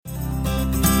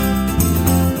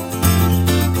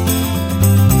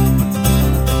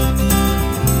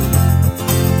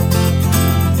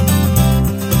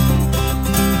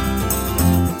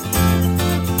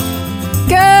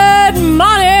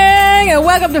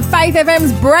welcome to Faith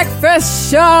FM's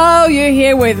Breakfast Show. You're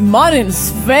here with Mon and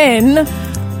Sven.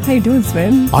 How you doing,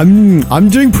 Sven? I'm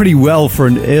doing pretty well for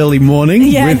an early morning.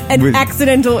 Yeah, an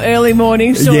accidental early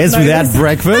morning. Yes, without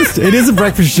breakfast. It is a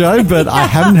breakfast show, but I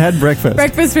haven't had breakfast.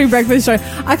 Breakfast show.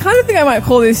 I kind of think I might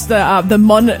call this the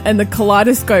Mon and the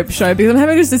Kaleidoscope show, because I'm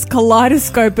having just this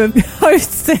kaleidoscope of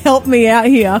hosts to help me out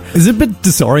here. Is it a bit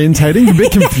disorientating? A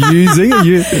bit confusing?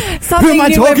 Who am I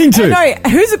talking to? No,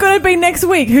 who's it going to be next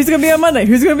week? Who's it going to be on Monday?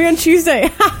 Who's it going to be on Tuesday?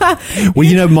 Well,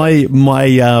 you know, my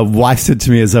wife said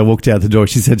to me as I walked out the door,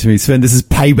 she said to me, Sven, this is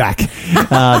payback,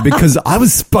 because I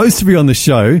was supposed to be on the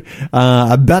show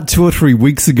about 2 or 3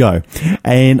 weeks ago,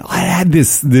 and I had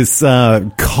this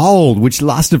cold which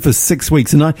lasted for 6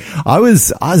 weeks, and I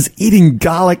was eating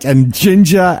garlic and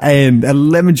ginger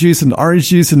and lemon juice and orange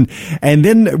juice, and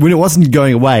then when it wasn't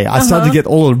going away, I started to get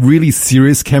all the really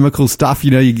serious chemical stuff,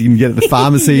 you know, you can get at the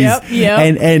pharmacies. Yep.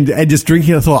 And just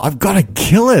drinking. I thought, I've got to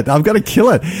kill it.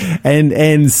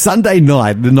 And Sunday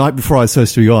night, the night before I was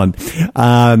supposed to be on,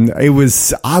 I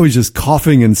was just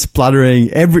coughing and spluttering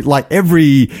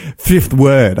every fifth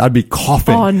word. I'd be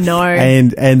coughing. Oh no.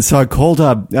 And so I called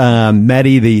up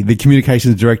Maddie, the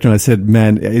communications director, and I said,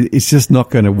 man, it's just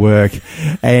not going to work.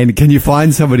 And can you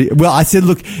find somebody? Well, I said,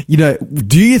 look, you know,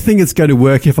 do you think it's going to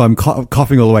work if I'm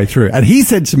coughing all the way through? And he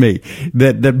said to me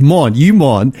that Mon,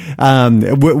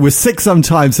 we're sick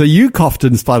sometimes, so you coughed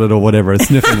and spluttered or whatever, and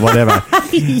sniffed and whatever.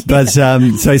 Yeah. But so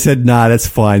he said, nah, that's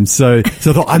fine. So I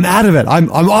thought, I'm out of it.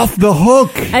 I'm off the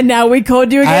hook. And now we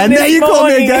called you again. And now you called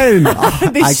me again.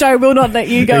 This show will not let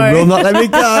you go. It will not let me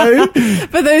go.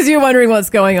 For those of you wondering what's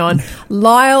going on,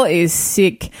 Lyle is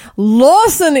sick,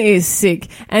 Lawson is sick,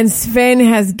 and Sven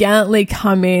has gallantly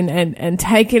come in and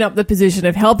taken up the position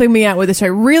of helping me out with the show.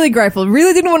 Really grateful.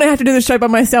 Really didn't want to have to do the show by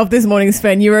myself this morning,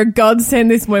 Sven. You were a godsend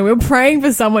this morning. We were praying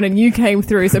for someone and you came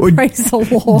through, so praise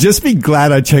the Lord. Just be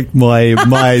glad I checked my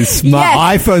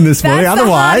smart iPhone this morning. That's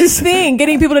Otherwise, the thing,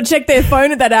 getting people to check their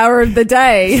phone at that hour of the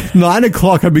day. 9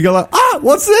 o'clock, I'd be going like,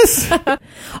 what's this?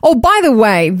 Oh, by the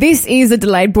way, this is a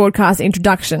delayed broadcast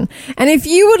introduction. And if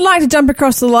you would like to jump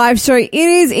across the live show, it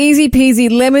is easy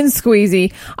peasy lemon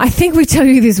squeezy. I think we tell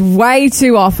you this way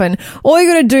too often. All you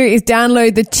got to do is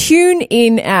download the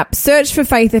TuneIn app, search for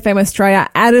Faith FM Australia,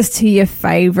 add us to your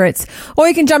favourites. Or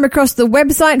you can jump across the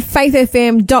website,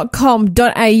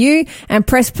 faithfm.com.au, and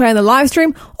press play on the live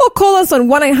stream, or call us on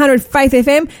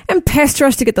 1-800-FAITH-FM and pester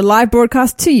us to get the live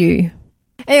broadcast to you.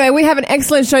 Anyway, we have an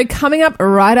excellent show coming up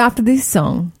right after this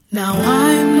song. Now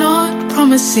I'm not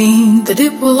promising that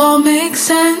it will all make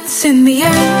sense in the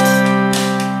end,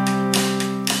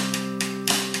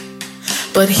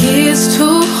 but here's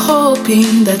to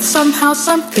hoping that somehow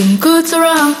something good's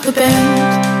around the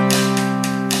bend.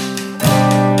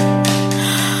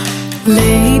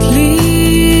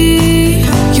 Lately,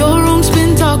 your room's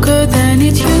been darker than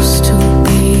it used to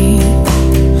be.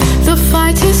 The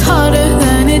fight is harder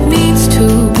than it needs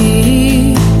to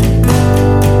be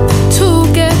to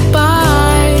get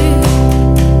by.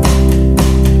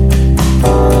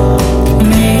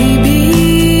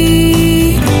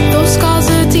 Maybe those scars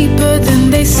are deeper than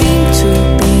they seem to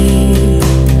be.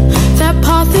 That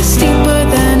path is steeper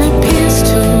than it appears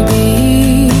to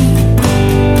be.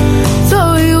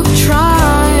 Though you try.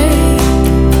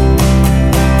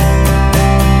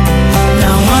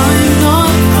 Now I'm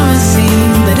not promising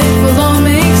that it will all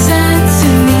make sense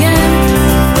in the end,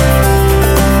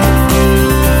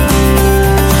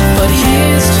 but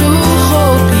here's to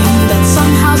hoping that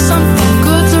somehow something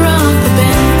good's around the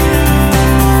bend.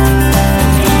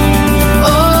 Oh,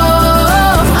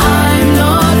 I'm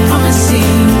not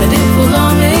promising that it will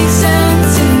all make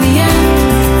sense in the end,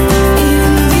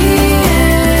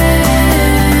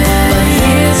 but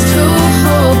here's to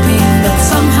hoping that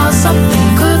somehow something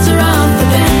good's around the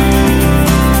bend.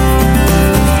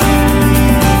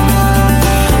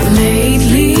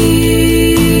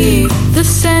 Lately, the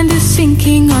sand is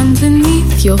sinking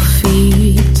underneath your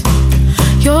feet.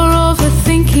 You're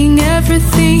overthinking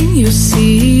everything you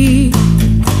see,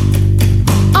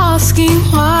 asking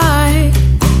why.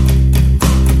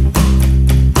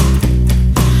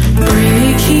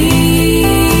 Breaking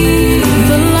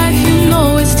the life you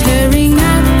know is tearing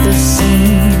at the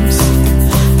seams.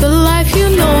 The life you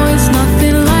know is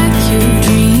nothing like you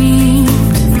dreamed.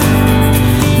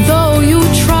 Though you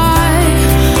try,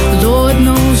 Lord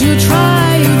knows you try.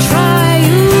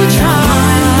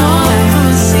 I'm not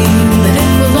promising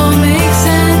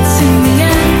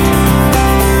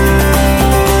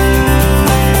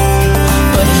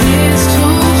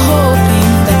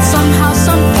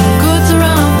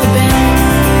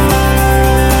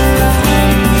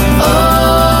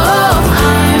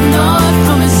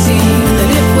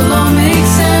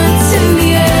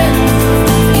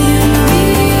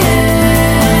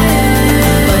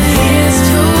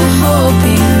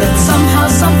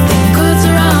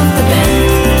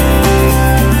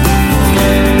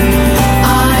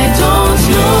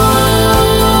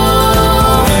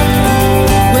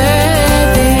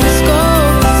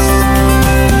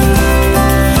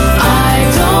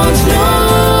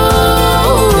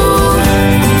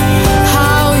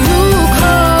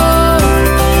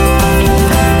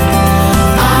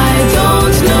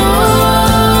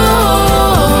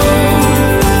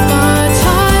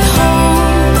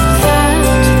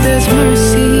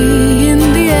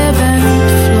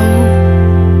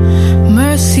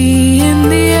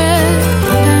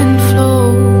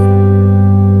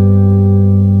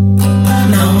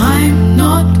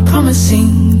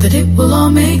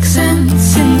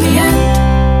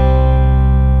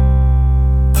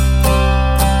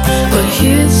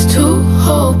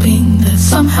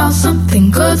something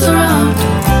goes around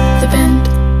the bend.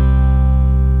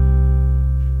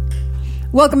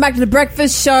 Welcome back to The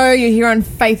Breakfast Show. You're here on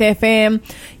Faith FM.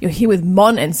 You're here with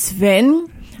Mon and Sven.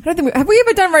 I don't think have we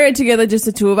ever done radio together, just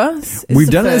the two of us?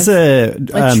 We've done it as a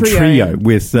trio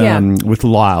with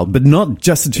Lyle, but not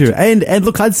just the two. And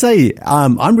look, I'd say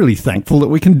I'm really thankful that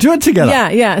we can do it together.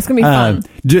 Yeah, it's going to be fun.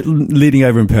 Meeting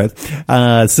over in Perth,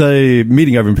 I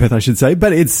should say.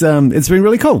 But it's been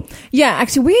really cool. Yeah,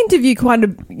 actually, we interview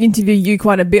you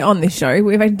quite a bit on this show.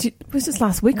 Was this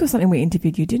last week or something? We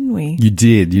interviewed you, didn't we? You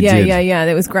did. Yeah.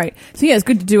 That was great. So yeah, it's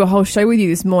good to do a whole show with you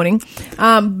this morning.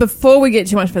 Before we get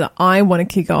too much further, I want to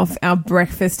kick off our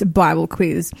breakfast Bible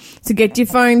quiz. So get your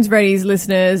phones ready,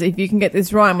 listeners. If you can get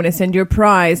this right, I'm going to send you a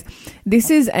prize. This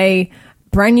is a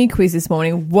brand new quiz this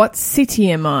morning. What city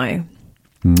am I?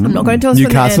 I'm not going to tell us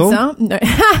Newcastle? the answer.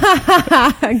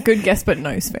 No. Good guess, but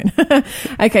no, Sven.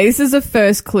 Okay, this is the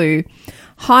first clue.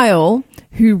 Hiel,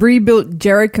 who rebuilt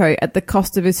Jericho at the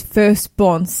cost of his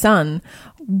firstborn son,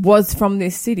 was from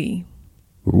this city.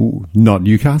 Ooh, not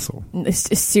Newcastle.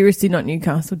 It's seriously not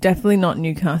Newcastle. Definitely not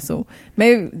Newcastle.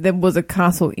 Maybe there was a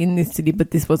castle in this city, but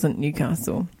this wasn't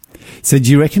Newcastle. So do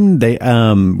you reckon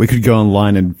we could go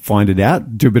online and find it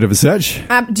out, do a bit of a search?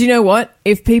 Do you know what?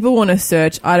 If people want to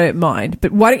search, I don't mind.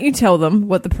 But why don't you tell them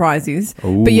what the prize is?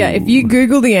 Ooh. But yeah, if you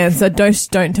Google the answer,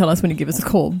 don't tell us when you give us a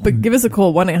call. But give us a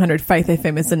call,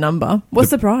 1-800-FAITH-FM is the number.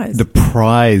 What's the prize? The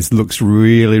prize looks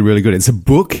really, really good. It's a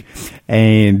book,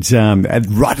 and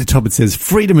right at the top it says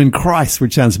Freedom in Christ,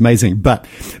 which sounds amazing. But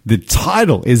the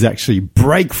title is actually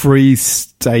Break Free,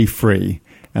 Stay Free.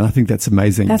 And I think that's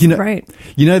amazing. That's great.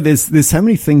 You know, there's so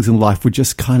many things in life which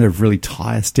just kind of really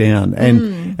tie us down.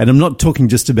 And I'm not talking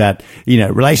just about,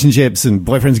 relationships and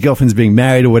boyfriends, girlfriends being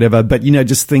married or whatever, but,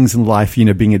 just things in life,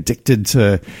 being addicted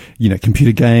to,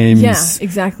 computer games. Yeah,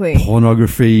 exactly.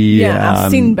 Pornography. Yeah, our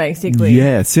sin, basically.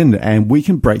 Yeah, sin. And we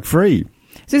can break free.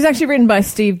 So it's actually written by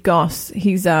Steve Goss.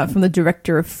 He's from the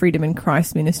director of Freedom in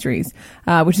Christ Ministries,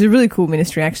 which is a really cool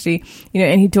ministry, actually.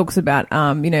 And he talks about,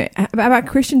 about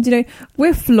Christians.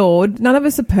 We're flawed. None of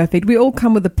us are perfect. We all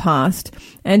come with a past,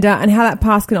 and how that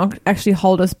past can actually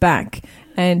hold us back.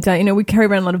 And we carry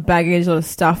around a lot of baggage, a lot of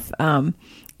stuff. And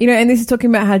this is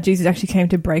talking about how Jesus actually came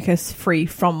to break us free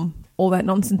from all that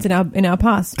nonsense in our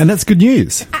past. And that's good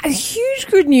news. Huge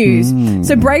good news.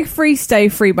 So Break Free, Stay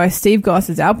Free by Steve Goss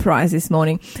is our prize this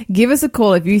morning. Give us a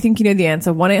call if you think you know the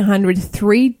answer.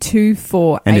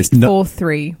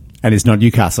 1-800-324-843. And it's not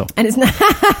Newcastle. And it's not.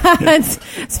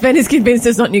 Sven is convinced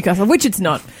it's not Newcastle, which it's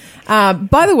not.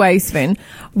 By the way, Sven,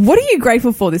 what are you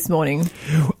grateful for this morning?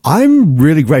 I'm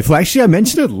really grateful. Actually, I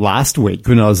mentioned it last week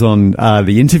when I was on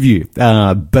the interview.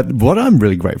 But what I'm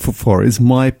really grateful for is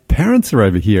my parents are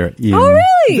over here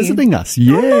visiting us.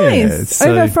 Yeah. Oh, nice.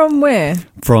 So, over from where?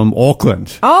 From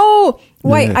Auckland. Oh,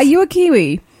 wait. Yes. Are you a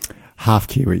Kiwi? Half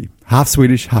Kiwi. Half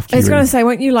Swedish, half Kiwi. I was going to say,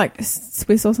 weren't you like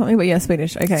Swiss or something? But yeah,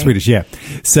 Swedish. Okay. Swedish, yeah.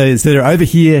 So they're over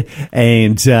here,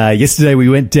 and yesterday we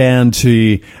went down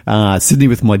to Sydney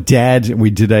with my dad, and we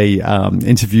did a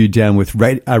interview down with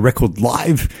Record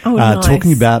Live, nice.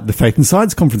 talking about the Faith and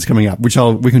Science conference coming up, which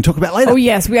we can talk about later. Oh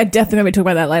yes, we are definitely going to talk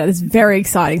about that later. There's very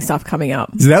exciting stuff coming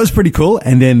up. So that was pretty cool.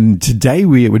 And then today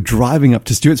we were driving up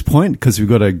to Stewart's Point because we've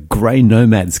got a Grey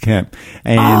Nomads camp,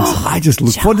 and I just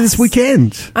look forward to this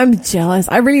weekend. I'm jealous.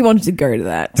 I really wanted to go to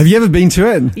that. Have you ever been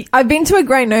to it? I've been to a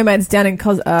Grey Nomads down in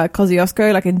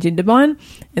Kosciuszko, like in Jindabyne,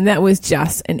 and that was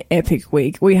just an epic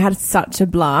week. We had such a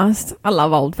blast. I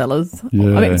love old fellas.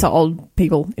 Yeah. I mean, so old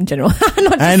people in general.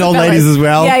 And old ladies as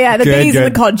well. Yeah, the biddies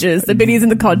and the codgers. The biddies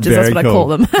and the codgers, that's what cool. I call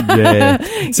them.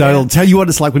 Yeah. So I'll tell you what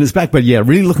it's like when it's back, but yeah,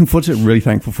 really looking forward to it, really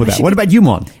thankful for that. What about you,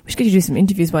 Mon? We should get you to do some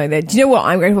interviews while you're there. Do you know what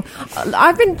I'm grateful for?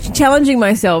 I've been challenging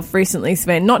myself recently,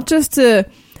 Sven, not just to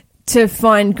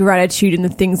find gratitude in the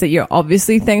things that you're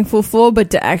obviously thankful for,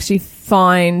 but to actually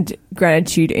find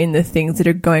gratitude in the things that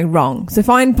are going wrong. So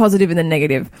find positive in the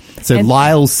negative. So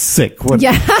Lyle's sick.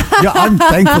 Yeah, I'm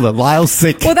thankful that Lyle's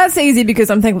sick. Well, that's easy because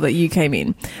I'm thankful that you came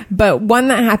in. But one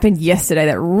that happened yesterday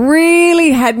that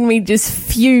really had me just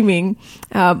fuming,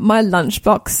 my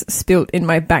lunchbox spilt in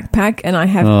my backpack, and I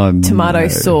have tomato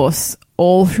sauce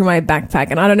all through my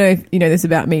backpack. And I don't know if you know this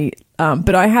about me,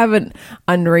 but I have an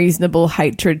unreasonable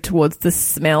hatred towards the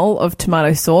smell of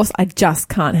tomato sauce. I just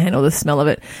can't handle the smell of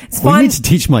it. It's fine. You need to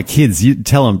teach my kids. You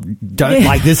tell them, don't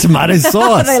like this tomato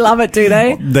sauce. They love it, do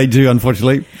they? They do,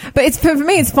 unfortunately. But for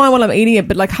me, it's fine while I'm eating it.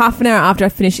 But like half an hour after I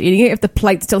finish eating it, if the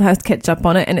plate still has ketchup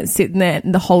on it and it's sitting there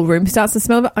and the whole room starts to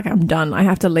smell of it, like I'm done. I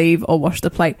have to leave or wash the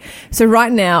plate. So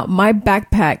right now, my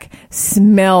backpack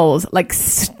smells like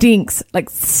stinks,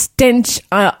 like stench,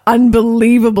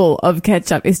 unbelievable of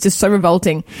ketchup. It's just so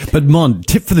revolting. But Mon,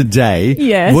 tip for the day.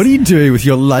 Yes. What do you do with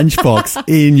your lunchbox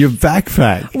in your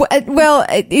backpack? Well,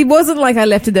 it wasn't like I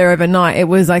left it there overnight. It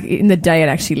was like in the day it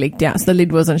actually leaked out, so the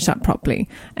lid wasn't shut properly.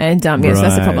 And yes,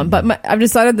 that's the problem. But I've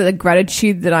decided that the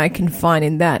gratitude that I can find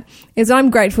in that is I'm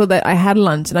grateful that I had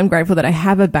lunch, and I'm grateful that I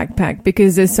have a backpack,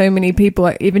 because there's so many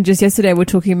people. Even just yesterday, we're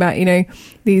talking about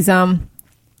these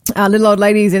little old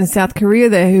ladies in South Korea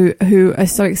there who are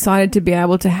so excited to be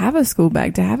able to have a school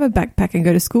bag, to have a backpack and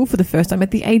go to school for the first time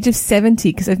at the age of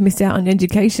 70 because they've missed out on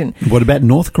education. What about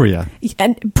North Korea?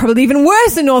 And probably even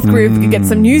worse than North Korea if we could get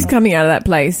some news coming out of that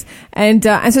place. And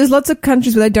so there's lots of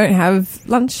countries where they don't have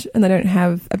lunch and they don't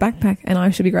have a backpack, and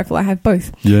I should be grateful I have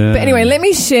both. Yeah. But anyway, let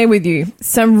me share with you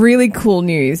some really cool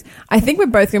news. I think we're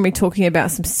both going to be talking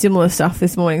about some similar stuff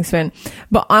this morning, Sven,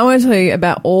 but I want to tell you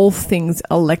about all things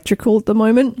electrical at the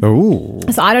moment. Oh.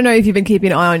 So I don't know if you've been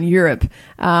keeping an eye on Europe,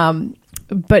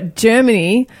 but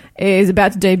Germany is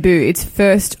about to debut its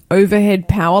first overhead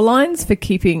power lines for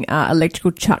keeping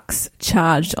electrical trucks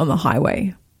charged on the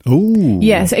highway. Oh.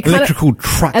 Yeah, so electrical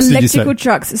trucks, did you say? Electrical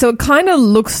trucks. So it kind of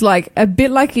looks like a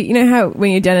bit like, you know how when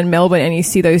you're down in Melbourne and you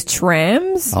see those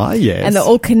trams? Ah, yes. And they're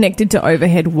all connected to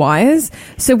overhead wires.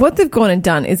 So what they've gone and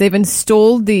done is they've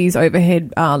installed these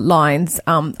overhead lines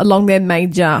along their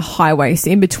major highways,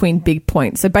 in between big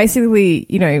points. So basically,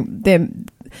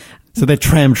 So they're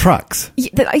tram trucks.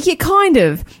 Yeah, kind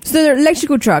of. So they're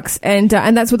electrical trucks, and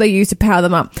that's what they use to power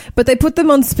them up. But they put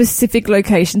them on specific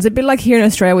locations. A bit like here in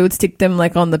Australia, we would stick them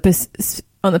like on the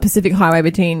Pacific Highway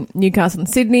between Newcastle and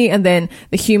Sydney, and then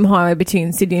the Hume Highway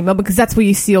between Sydney and Melbourne, because that's where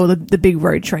you see all the big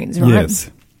road trains, right? Yes.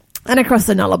 And across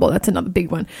the Nullarbor, that's another big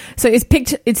one. So it's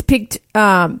picked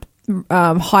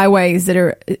highways that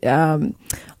are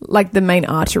like the main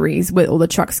arteries where all the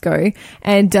trucks go,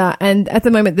 and at the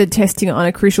moment they're testing on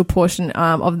a crucial portion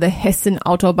of the Hessen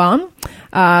Autobahn,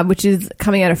 which is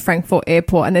coming out of Frankfurt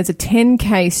Airport, and there's a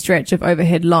 10k stretch of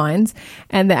overhead lines,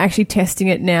 and they're actually testing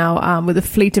it now with a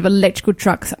fleet of electrical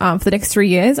trucks for the next 3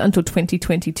 years until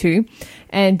 2022,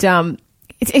 and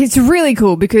it's really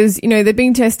cool because they're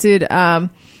being tested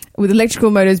with electrical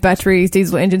motors, batteries,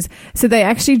 diesel engines. So they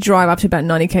actually drive up to about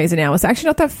 90 k's an hour. It's actually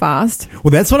not that fast.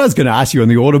 Well, that's what I was going to ask you on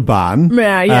the Autobahn.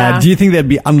 Yeah. Do you think there'd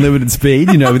be unlimited speed?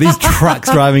 With these trucks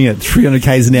driving at 300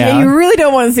 k's an hour. Yeah, you really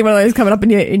don't want to see one of those coming up in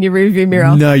your rearview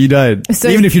mirror. No, you don't. So,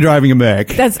 even if you're driving a Merc.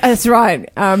 That's right.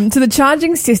 So the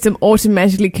charging system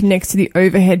automatically connects to the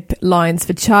overhead lines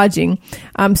for charging.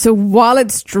 So while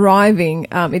it's driving,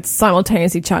 it's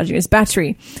simultaneously charging its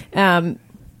battery.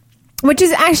 Which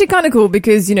is actually kind of cool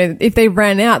because, if they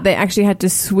ran out, they actually had to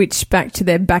switch back to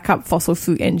their backup fossil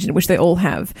fuel engine, which they all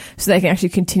have, so they can actually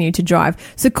continue to drive.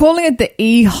 So calling it the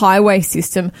e-highway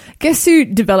system, guess who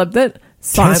developed it?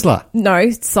 Tesla. No,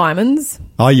 Siemens.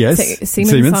 Oh, yes.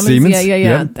 Siemens.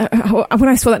 Yeah. When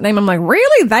I saw that name, I'm like,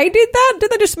 really? They did that?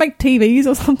 Did they just make TVs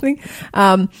or something?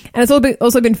 And it's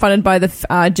also been funded by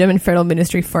the German Federal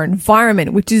Ministry for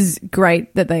Environment, which is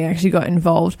great that they actually got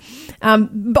involved.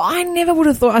 But I never would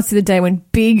have thought I'd see the day when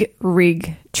big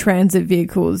rig transit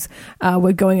vehicles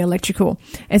were going electrical.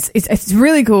 It's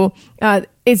really cool.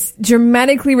 It's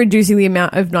dramatically reducing the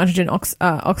amount of nitrogen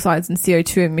oxides and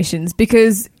CO2 emissions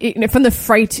because from the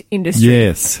freight industry.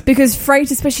 Yes. Because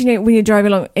freight, especially when you're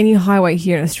driving along any highway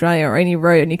here in Australia or any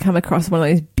road and you come across one of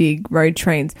those big road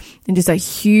trains and just a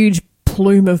huge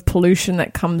plume of pollution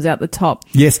that comes out the top.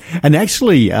 Yes, and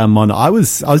actually, I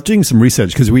was doing some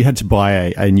research because we had to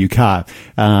buy a new car.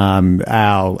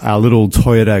 Our little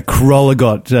Toyota Corolla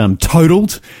got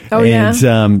totaled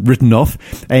and written off,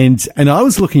 and I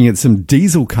was looking at some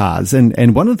diesel cars,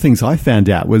 and one of the things I found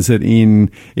out was that in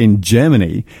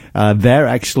Germany they're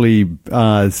actually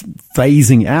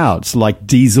phasing out like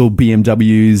diesel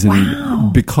BMWs,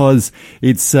 and because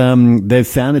it's they've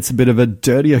found it's a bit of a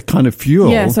dirtier kind of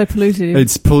fuel. Yeah, so polluted.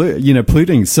 It's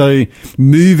polluting. So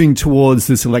moving towards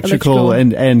this electrical.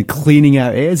 And cleaning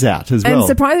our airs out as well. And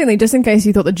surprisingly, just in case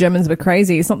you thought the Germans were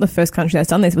crazy, it's not the first country that's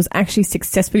done this. It was actually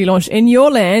successfully launched in your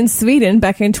land, Sweden,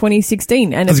 back in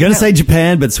 2016. And I was going to say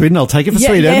Japan, but Sweden, I'll take it for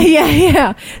Sweden.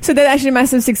 Yeah. So there's actually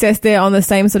massive success there on the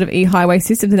same sort of e-highway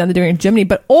systems that they're doing in Germany.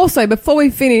 But also, before we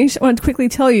finish, I want to quickly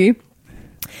tell you,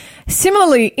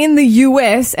 similarly, in the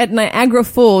US at Niagara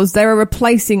Falls, they are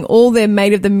replacing all their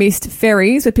Made of the Mist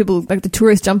ferries, where people, like the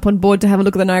tourists, jump on board to have a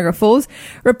look at the Niagara Falls,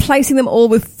 replacing them all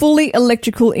with fully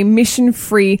electrical,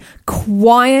 emission-free,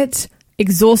 quiet,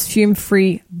 exhaust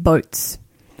fume-free boats.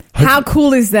 How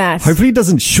cool is that? Hopefully it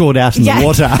doesn't short out in the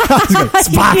water. It's got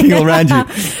sparking all around you.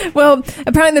 Well,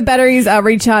 apparently the batteries are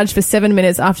recharged for 7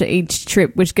 minutes after each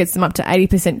trip, which gets them up to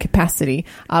 80% capacity,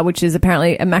 which is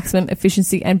apparently a maximum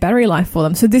efficiency and battery life for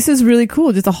them. So this is really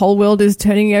cool. Just the whole world is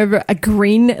turning over a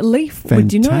green leaf.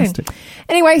 Would you know? Fantastic.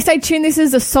 Anyway, stay tuned. This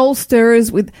is the Soul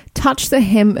Stirrers with Touch the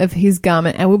Hem of His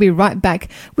Garment, and we'll be right back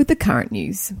with the current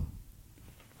news.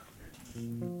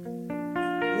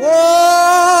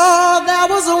 Oh, there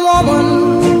was a woman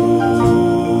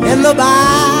in the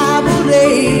Bible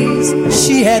days.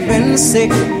 She had been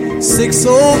sick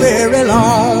so very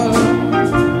long.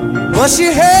 But she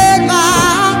heard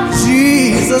my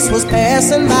Jesus was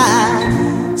passing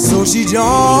by, so she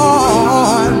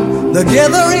joined the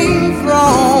gathering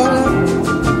throng.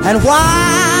 And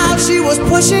while she was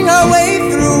pushing her way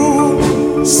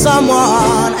through,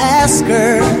 someone asked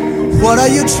her, "What are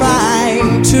you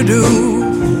trying to do?"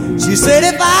 She said,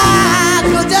 "If I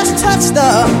could just touch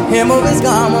the hem of his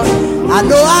garment, I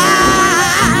know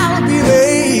I'll be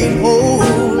made whole."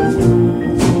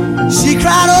 She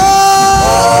cried, "Oh,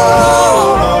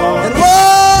 and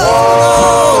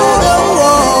whoa, and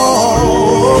whoa,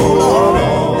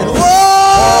 and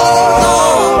whoa."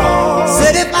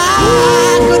 Said, "If I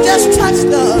could just touch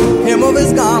the hem of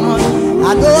his garment,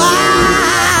 I know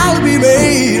I'll be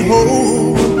made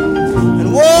whole."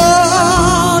 And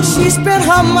whoa, she spent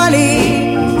her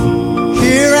money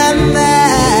here and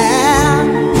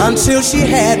there until she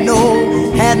had no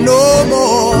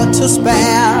more to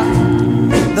spare.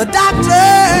 The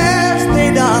doctors, they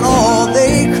done all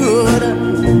they could,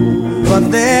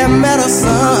 but their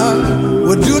medicine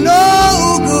would do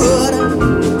no good.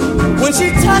 When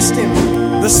she touched him,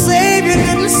 the Savior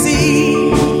didn't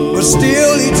see, but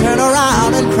still he turned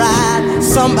around and cried,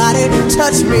 "Somebody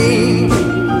touch me."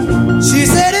 She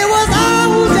said, "It was I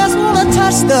who just want to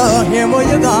touch the hem of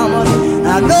your garment.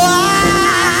 I know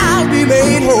I'll be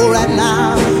made whole right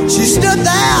now." She stood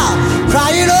there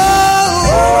crying, "Oh,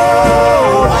 oh,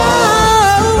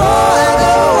 oh,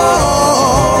 oh,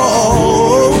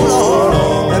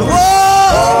 oh, and whoa,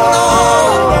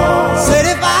 said,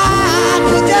 "If I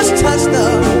could just touch the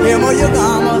hem of your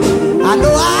garment, I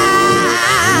know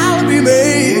I'll be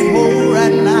made whole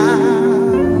right now."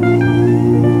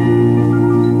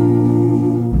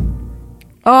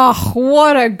 Oh,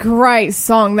 what a great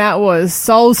song that was.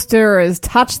 Soul Stirrers,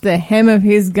 Touch the Hem of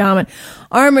His Garment.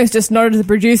 I almost just nodded to the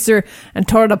producer and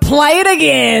told her to play it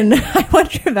again. I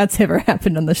wonder if that's ever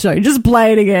happened on the show. Just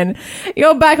play it again.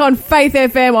 You're back on Faith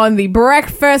FM on The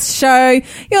Breakfast Show.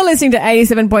 You're listening to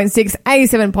 87.6,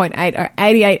 87.8 or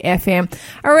 88 FM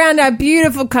around our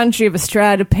beautiful country of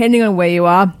Australia, depending on where you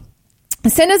are.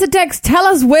 Send us a text. Tell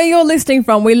us where you're listening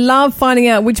from. We love finding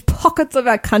out which pockets of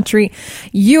our country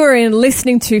you are in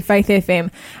listening to Faith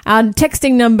FM. Our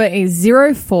texting number is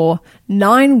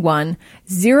 0491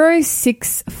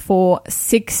 064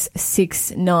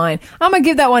 669. I'm going to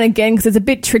give that one again because it's a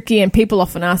bit tricky and people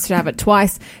often ask to have it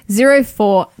twice.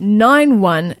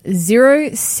 0491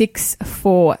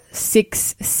 064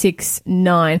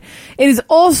 669. It is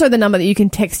also the number that you can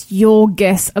text your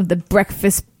guess of the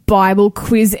breakfast Bible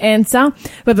quiz answer.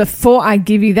 But before I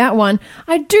give you that one,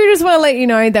 I do just want to let you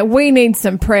know that we need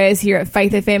some prayers here at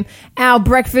Faith FM. Our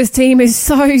breakfast team is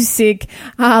so sick.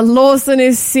 Lawson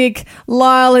is sick.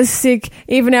 Lyle is sick.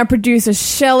 Even our producer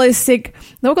Shell is sick.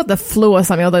 They've all got the flu or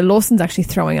something, although Lawson's actually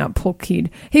throwing up. Poor kid.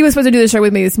 He was supposed to do the show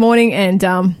with me this morning and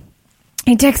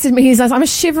he texted me, he says, "I'm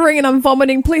shivering and I'm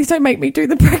vomiting. Please don't make me do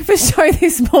the breakfast show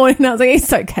this morning." And I was like,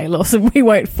 "It's okay, Lawson. We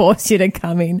won't force you to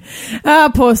come in."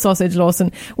 Poor sausage,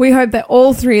 Lawson. We hope that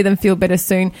all three of them feel better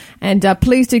soon. And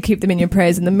please do keep them in your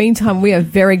prayers. In the meantime, we are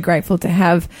very grateful to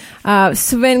have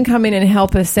Sven come in and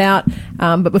help us out.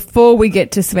 But before we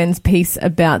get to Sven's piece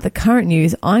about the current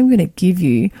news, I'm going to give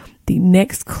you the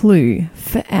next clue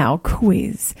for our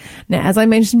quiz. Now, as I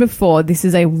mentioned before, this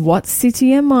is a What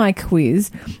City Am I quiz,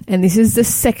 and this is the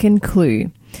second clue.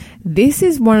 This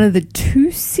is one of the two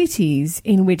cities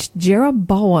in which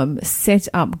Jeroboam set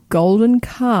up golden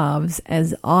calves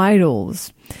as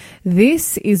idols.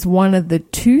 This is one of the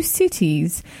two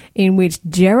cities in which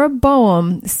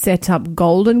Jeroboam set up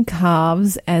golden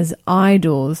calves as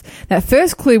idols. That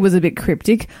first clue was a bit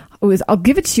cryptic. I'll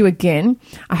give it to you again.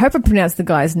 I hope I pronounced the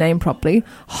guy's name properly.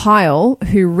 Hiel,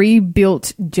 who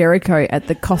rebuilt Jericho at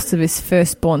the cost of his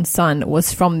firstborn son,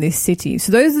 was from this city.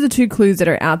 So those are the two clues that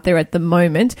are out there at the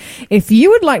moment. If you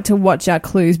would like to watch our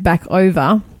clues back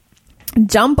over,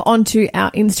 jump onto our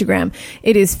Instagram.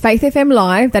 It is Faith FM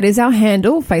Live. That is our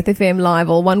handle, Faith FM Live,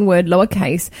 all one word,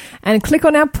 lowercase, and click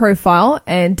on our profile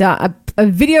and a a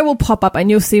video will pop up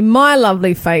and you'll see my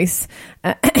lovely face,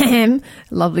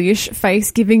 lovely-ish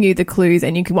face, giving you the clues,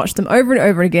 and you can watch them over and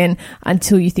over again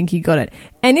until you think you got it.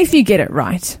 And if you get it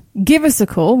right, give us a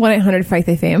call,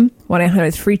 1-800-FAITH-FM,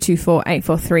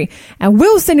 1-800-324-843, and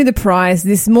we'll send you the prize.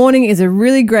 This morning is a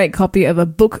really great copy of a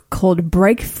book called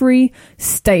Break Free,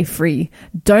 Stay Free.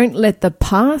 Don't Let the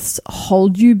Past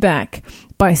Hold You Back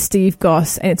by Steve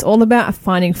Goss. And it's all about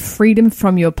finding freedom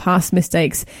from your past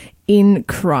mistakes in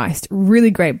Christ.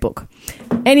 Really great book.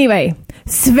 Anyway,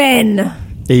 Sven.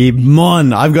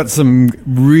 Mon, I've got some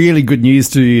really good news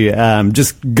to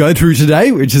just go through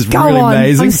today, which is really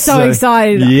amazing. I'm so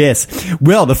excited. Yes.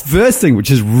 Well, the first thing,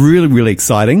 which is really, really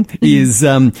exciting, is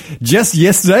just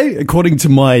yesterday, according to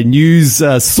my news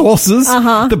sources,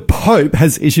 the Pope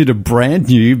has issued a brand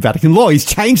new Vatican law. He's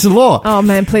changed the law. Oh,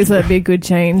 man, please let it be a good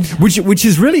change. Which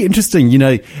is really interesting, you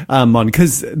know, Mon,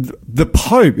 because the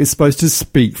Pope is supposed to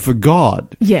speak for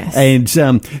God. Yes. And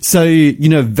so, you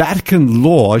know, Vatican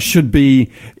law should be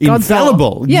God's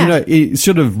infallible. law. Yeah. You know, it's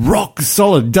sort of rock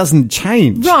solid, doesn't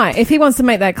change. Right. If he wants to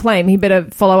make that claim, he better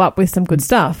follow up with some good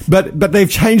stuff. But they've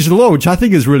changed the law, which I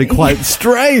think is really quite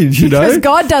strange, you know. Because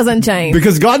God doesn't change.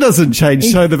 Because God doesn't change,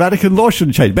 so the Vatican law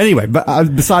shouldn't change. But anyway,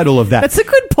 beside all of that. That's a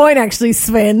good point, actually,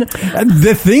 Sven.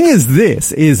 The thing is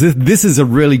this is a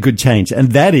really good change,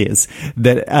 and that is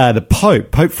that the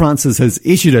Pope Francis has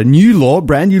issued a new law,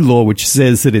 brand new law, which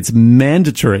says that it's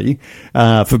mandatory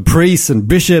for priests and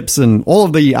bishops and all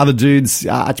of the other dudes,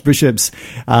 archbishops,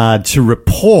 to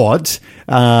report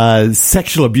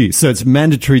sexual abuse. So it's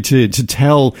mandatory to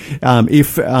tell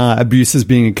if abuse is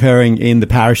being occurring in the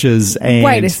parishes. And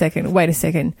Wait a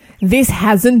second. This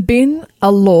hasn't been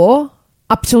a law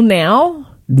up till now?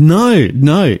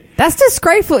 No. That's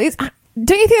disgraceful. Don't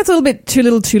you think that's a little bit too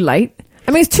little too late?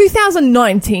 I mean, it's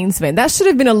 2019, Sven. That should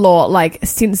have been a law, like,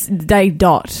 since day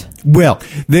dot. Well,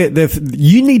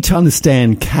 you need to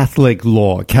understand Catholic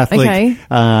law, Catholic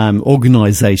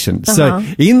organization. So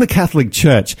in the Catholic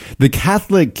Church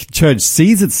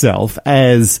sees itself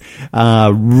as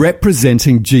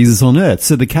representing Jesus on earth.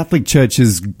 So the Catholic Church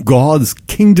is God's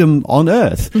kingdom on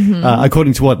earth,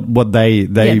 according to what they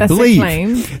that's believe. their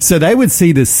claim. So they would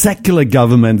see the secular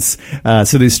governments,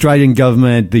 so the Australian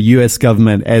government, the US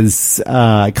government, as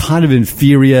kind of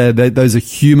inferior. Those are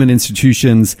human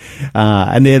institutions,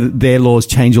 and their laws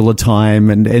change all the time,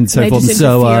 and so forth and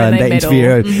so on. They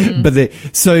interfere. But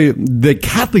so the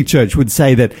Catholic Church would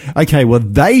say that, okay, well,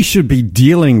 they should be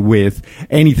dealing with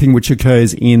anything which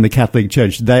occurs in the Catholic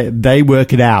Church. They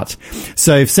work it out.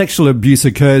 So if sexual abuse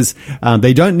occurs,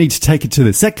 they don't need to take it to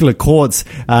the secular courts.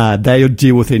 They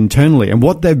deal with it internally. And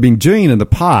what they've been doing in the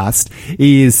past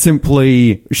is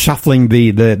simply shuffling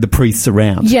the priests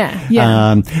around.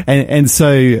 And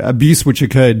so abuse which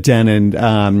occurred down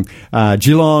in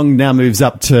Geelong now moves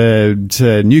up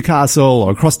to Newcastle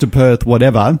or across to Perth,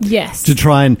 whatever. Yes. To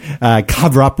try and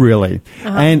cover up, really.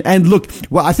 And look,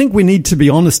 well, I think we need to be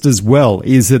honest as well,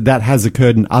 is that has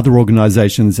occurred in other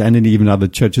organizations and in even other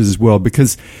churches as well,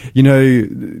 because, you know,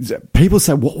 people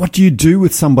say, what do you do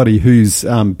with somebody who's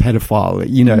pedophile,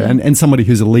 you know, and somebody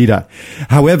who's a leader?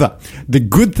 However, the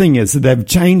good thing is that they've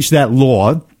changed that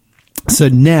law. So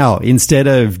now, instead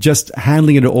of just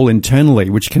handling it all internally,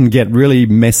 which can get really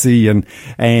messy and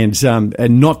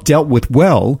not dealt with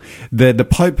well, the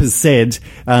Pope has said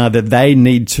that they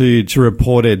need to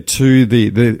report it to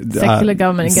the secular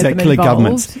government and get them secular involved.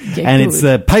 governments. Yeah, and good. it's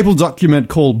a papal document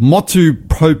called Motu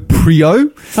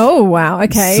Proprio. Oh, wow.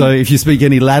 Okay. So if you speak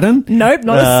any Latin, nope,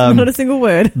 not a single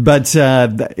word. But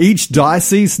each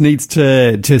diocese needs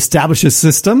to establish a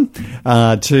system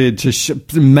to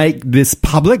make this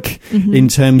public. In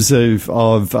terms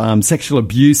of sexual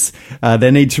abuse, they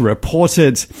need to report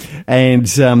it, and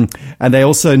they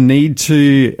also need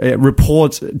to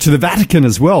report to the Vatican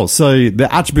as well. So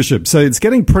the Archbishop. So it's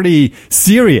getting pretty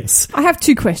serious. I have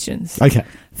two questions. Okay.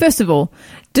 First of all,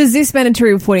 does this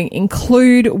mandatory reporting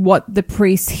include what the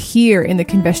priests hear in the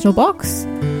confessional box?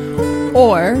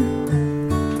 Or,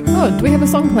 do we have a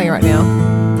song playing right now?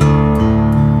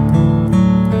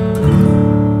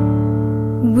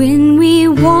 When we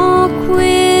walk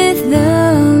with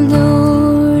the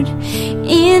Lord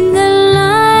in the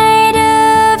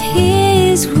light of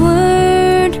His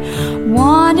word,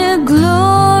 what a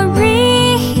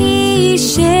glory He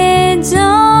sheds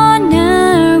on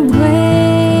our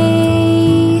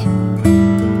way.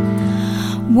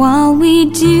 While we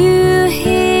do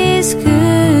His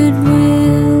good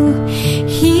will,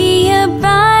 He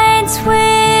abides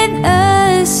with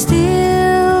us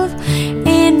still,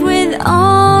 and with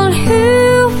all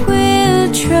who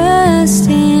will trust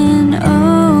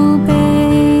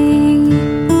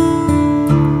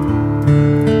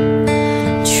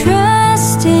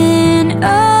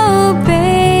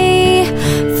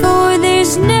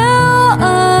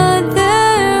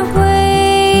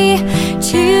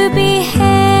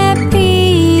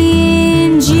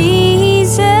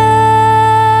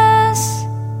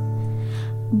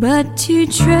to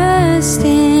trust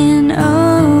and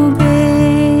obey.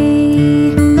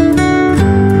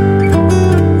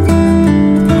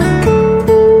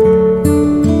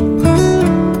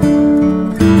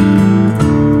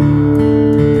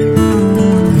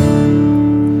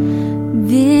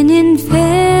 Then in fellowship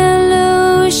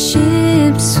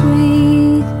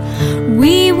sweet,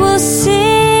 we will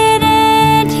sit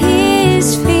at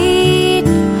his feet,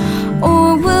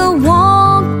 or we'll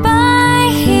walk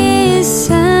by his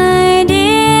side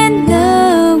in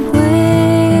the way.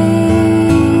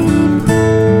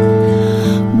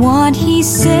 What he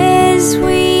says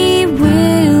we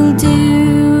will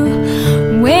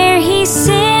do, where he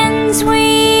sends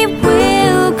we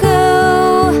will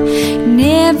go.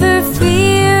 Never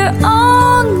fear,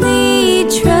 only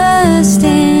trust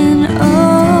and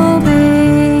obey.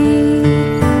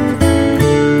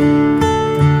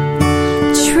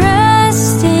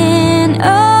 Trust and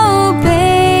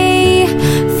obey,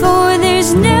 for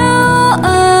there's no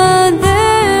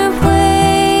other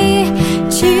way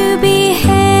to be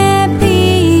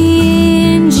happy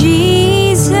in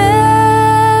Jesus,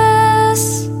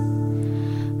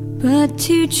 but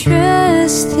to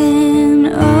trust and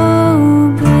obey.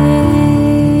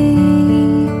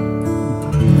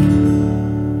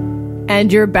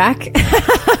 And you're back.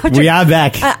 We are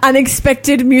back.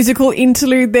 Unexpected musical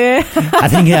interlude there. I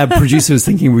think our producer was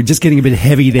thinking we're just getting a bit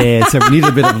heavy there, so we need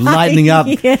a bit of lightening up.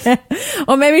 Yeah.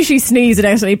 Or maybe she sneezed and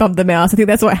accidentally bumped the mouse. I think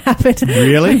that's what happened.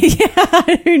 Really?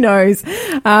 Yeah, who knows?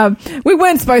 We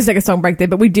weren't supposed to take a song break there,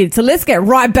 but we did. So let's get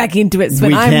right back into it, Sven.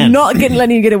 We can. I'm not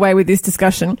letting you get away with this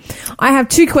discussion. I have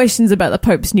two questions about the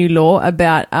Pope's new law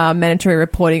about mandatory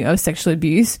reporting of sexual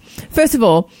abuse. First of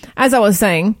all, as I was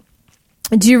saying,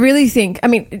 do you really think, I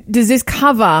mean, does this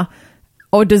cover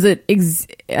or does it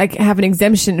have an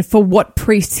exemption for what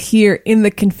priests hear in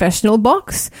the confessional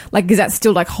box? Like, is that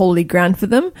still like holy ground for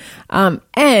them?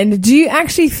 And do you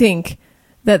actually think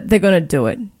that they're going to do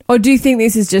it? Or do you think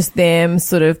this is just them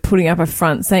sort of putting up a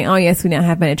front saying, oh, yes, we now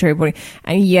have mandatory reporting?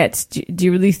 And yet, do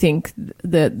you really think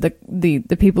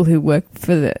the people who work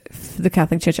for the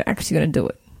Catholic Church are actually going to do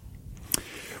it?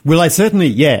 Well, I certainly,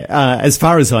 yeah. As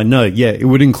far as I know, yeah, it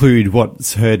would include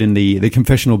what's heard in the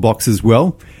confessional box as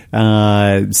well.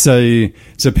 So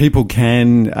people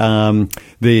can,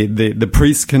 the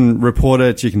priests can report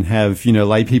it. You can have,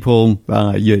 lay people,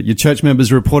 your church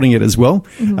members reporting it as well.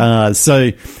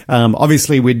 Mm-hmm.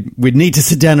 Obviously we'd need to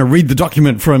sit down and read the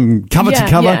document from cover to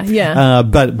cover. Yeah.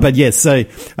 But yes, so,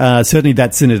 certainly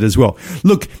that's in it as well.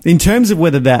 Look, in terms of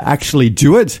whether they actually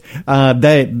do it,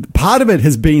 part of it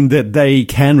has been that they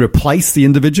can replace the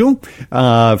individual,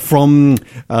 from,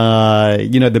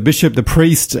 the bishop, the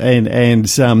priest,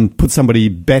 and put somebody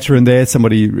better in there,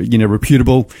 somebody,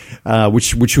 reputable,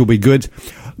 which will be good.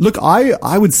 Look,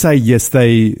 I would say yes,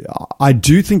 I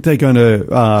do think they're going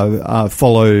to,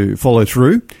 follow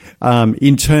through,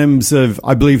 in terms of,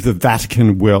 I believe the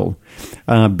Vatican will,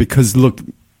 because look,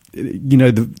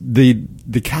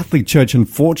 the Catholic Church,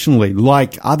 unfortunately,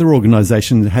 like other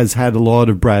organizations, has had a lot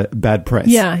of bad press.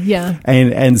 Yeah.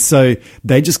 And so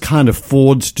they just can't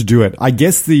afford to do it. I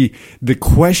guess the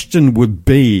question would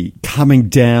be coming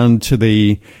down to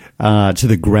the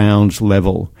ground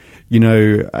level.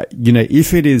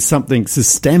 If it is something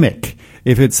systemic,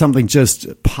 if it's something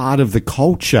just part of the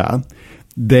culture,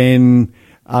 then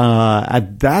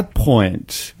at that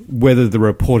point, whether the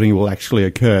reporting will actually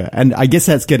occur. And I guess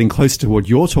that's getting close to what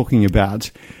you're talking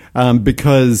about,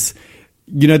 because,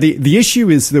 the issue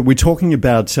is that we're talking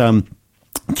about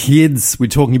kids, we're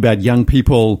talking about young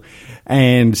people,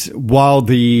 and while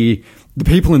the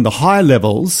people in the higher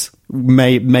levels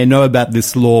may know about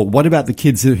this law, what about the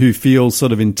kids who feel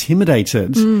sort of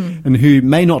intimidated and who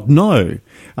may not know?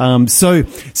 So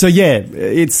yeah,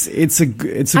 it's a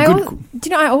good.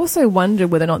 I also wonder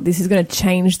whether or not this is going to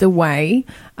change the way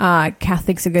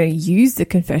Catholics are going to use the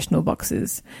confessional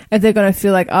boxes. If they're going to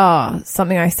feel like,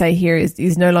 something I say here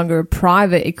is no longer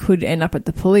private, it could end up at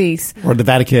the police or the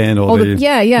Vatican or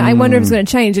I wonder if it's going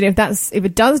to change, and if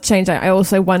it does change, I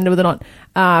also wonder whether or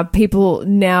not people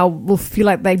now will feel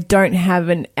like they don't have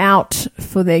an out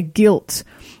for their guilt,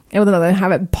 and whether or not they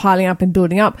have it piling up and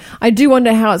building up. I do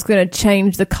wonder how it's going to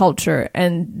change the culture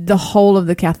and the whole of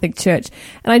the Catholic Church.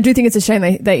 And I do think it's a shame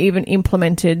they even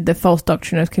implemented the false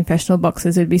doctrine of confessional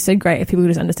boxes. It would be so great if people could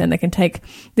just understand they can take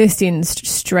their sins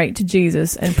straight to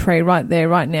Jesus and pray right there,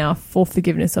 right now, for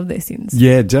forgiveness of their sins.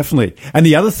 Yeah, definitely. And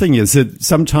the other thing is that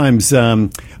sometimes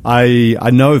I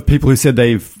know of people who said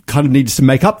they've kind of needs to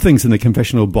make up things in the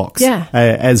confessional box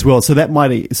as well. So that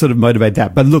might sort of motivate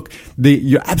that. But look,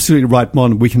 you're absolutely right,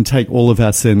 Mon. We can can take all of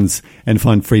our sins and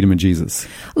find freedom in Jesus.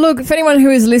 Look, for anyone who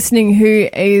is listening who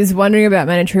is wondering about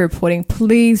mandatory reporting,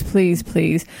 please, please,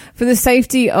 please, for the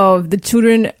safety of the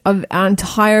children of our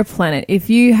entire planet, if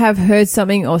you have heard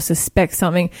something or suspect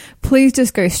something, please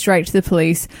just go straight to the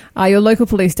police. Your local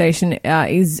police station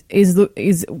is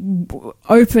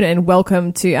open and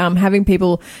welcome to having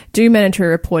people do mandatory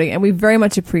reporting, and we very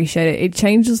much appreciate it. It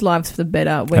changes lives for the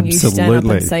better when you stand up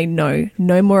and say no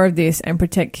more of this, and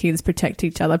protect kids, protect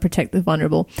each other, protect the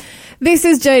vulnerable. This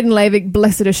is Jaden Lavick,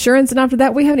 Blessed Assurance, and after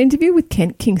that we have an interview with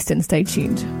Kent Kingston. Stay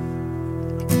tuned.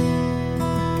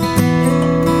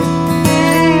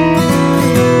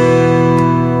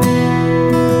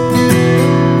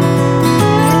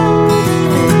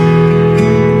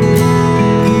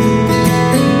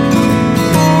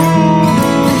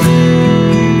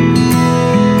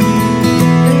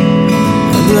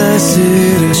 Blessed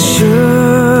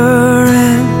assurance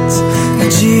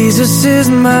that Jesus is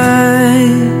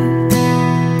mine.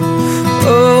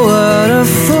 Oh, what a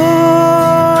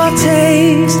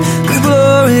foretaste of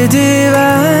glory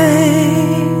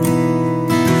divine,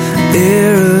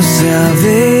 heir of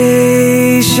salvation,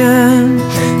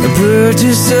 the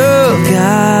purchase of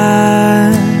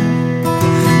God,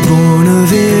 born of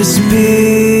His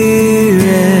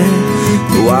Spirit,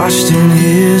 washed in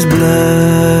His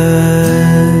blood.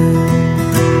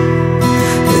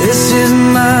 This is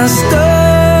my story,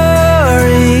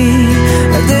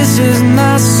 this is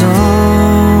my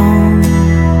song,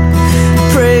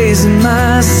 praising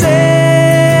my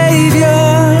Savior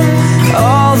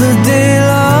all the day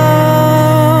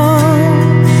long.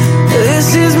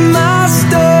 This is my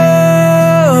story,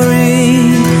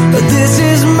 this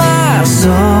is my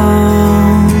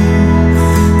song,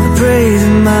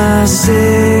 praising my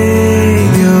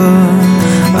Savior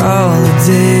all the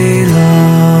day long.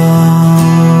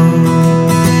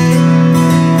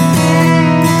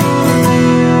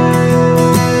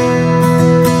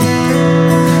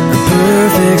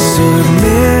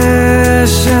 Submission,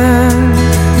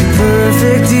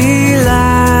 perfect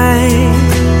delight,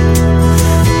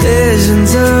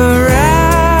 visions of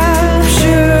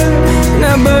rapture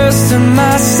now burst on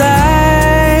my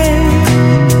sight,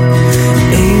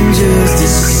 angels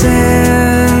descending,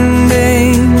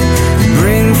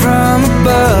 bring from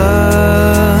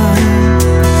above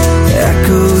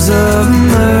echoes of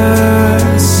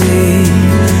mercy,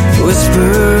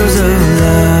 whispers of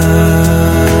love.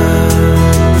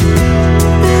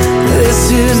 This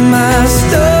is my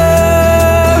story,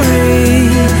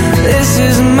 this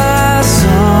is my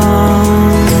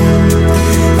song,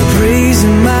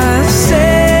 praising my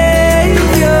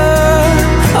Savior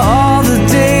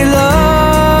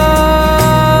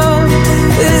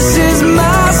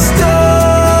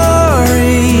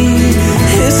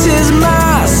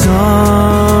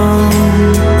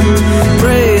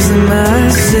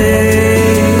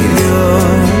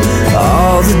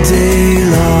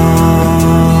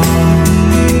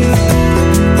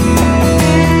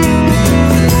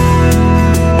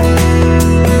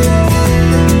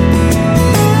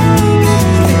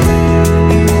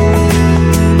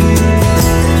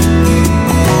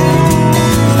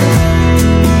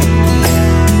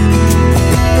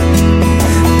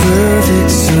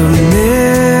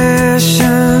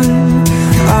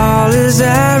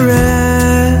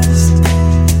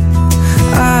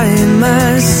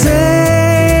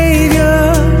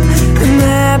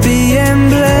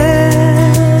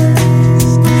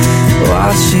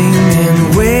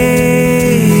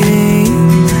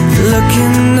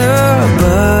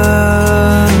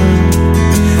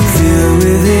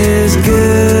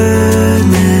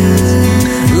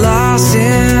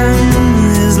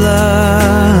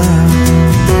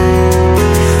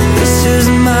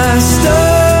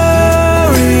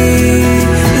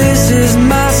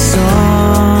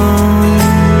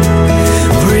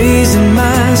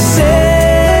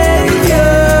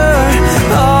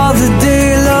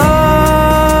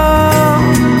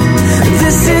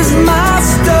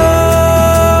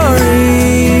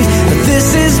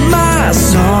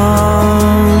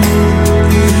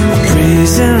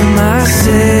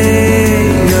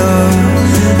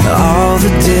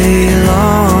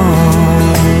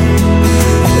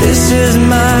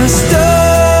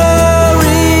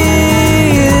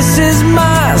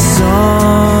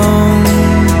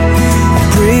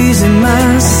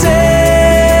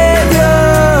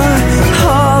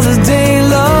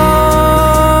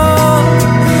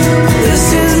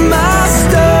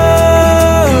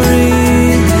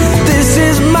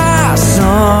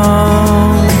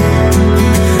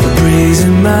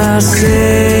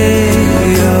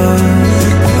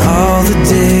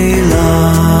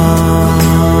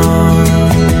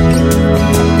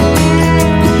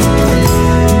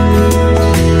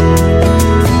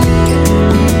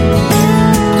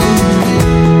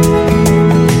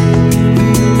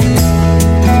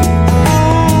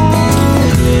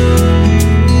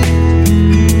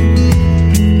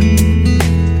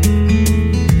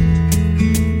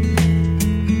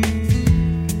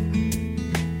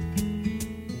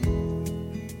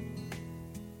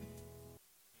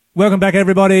Welcome back,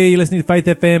 everybody. You're listening to Faith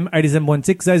FM 87.6,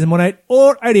 87.8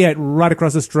 or 88 right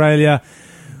across Australia.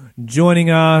 Joining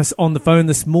us on the phone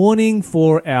this morning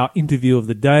for our interview of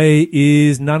the day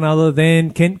is none other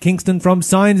than Kent Kingston from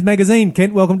Signs Magazine.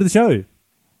 Kent, welcome to the show.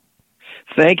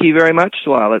 Thank you very much,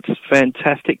 Lyle. It's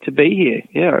fantastic to be here.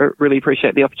 Yeah, I really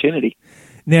appreciate the opportunity.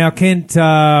 Now, Kent,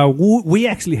 we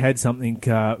actually had something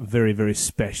very, very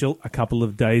special a couple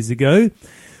of days ago.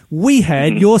 We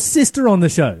had your sister on the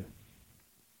show.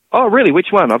 Oh, really? Which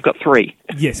one? I've got three.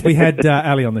 Yes, we had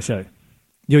Ali on the show.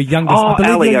 Your youngest. Oh, I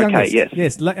believe Ali, your okay, youngest.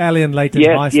 yes. Yes, Ali and Leighton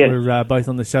Yes, Rice yes. were both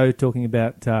on the show talking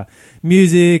about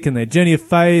music and their journey of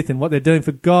faith and what they're doing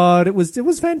for God. It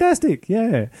was fantastic,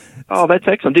 yeah. Oh, that's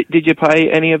excellent. Did you play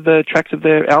any of the tracks of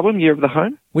their album, Year of the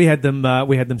Home? We had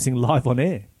them sing live on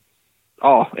air.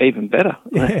 Oh, even better.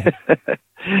 Yeah.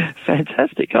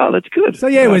 Fantastic. Oh, that's good. So,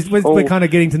 yeah, That's we're all- kind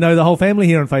of getting to know the whole family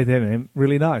here on Faith FM.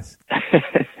 Really nice.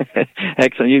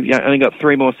 Excellent. You've only got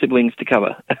three more siblings to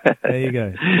cover. There you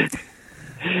go.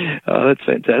 Oh, that's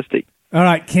fantastic. All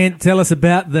right, Kent, tell us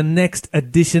about the next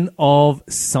edition of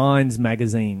Signs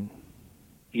Magazine.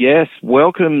 Yes,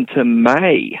 welcome to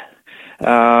May.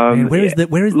 And where is the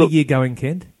look- year going,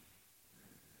 Kent?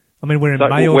 I mean, we're in So,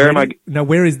 May where already. am I- No,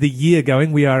 where is the year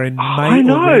going? We are in May I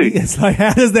know. already. It's like,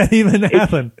 how does that even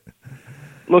happen?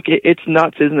 Look, it's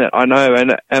nuts, isn't it? I know.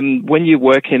 And when you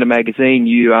work in a magazine,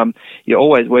 you're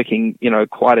always working,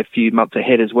 quite a few months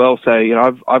ahead as well. So,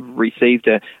 I've received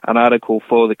an article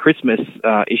for the Christmas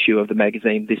issue of the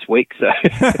magazine this week. So,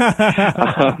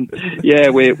 yeah,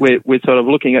 we're sort of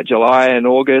looking at July and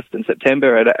August and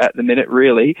September at the minute,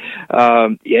 really.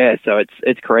 Yeah, so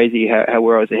it's crazy how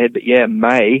we're always ahead. But yeah,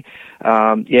 May.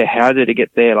 Yeah, how did it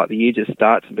get there? Like the year just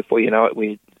starts, and before you know it,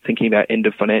 we're thinking about end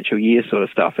of financial year sort of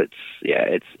stuff.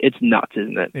 It's nuts,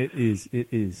 isn't it? It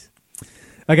is.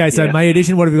 Okay, so Yeah. May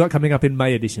edition. What have we got coming up in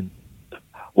May edition?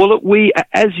 Well, look,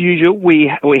 as usual, we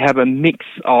have a mix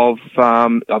of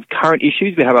current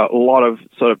issues. We have a lot of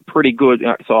sort of pretty good,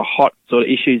 sort of hot sort of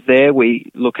issues there.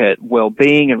 We look at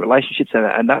well-being and relationships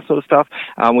and that sort of stuff.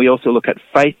 We also look at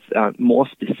faith more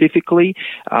specifically,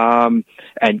 and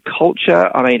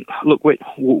culture. I mean, look,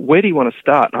 where do you want to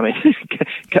start? I mean,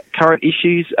 current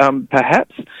issues,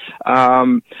 perhaps.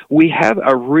 We have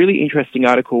a really interesting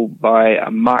article by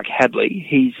Mark Hadley.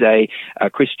 He's a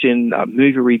Christian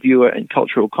movie reviewer and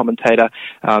cultural commentator.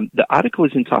 The article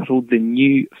is entitled "The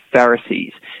New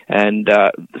Pharisees," and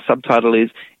the subtitle is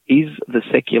the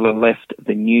secular left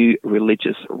the new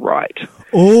religious right?"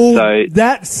 Oh, So-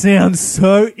 that sounds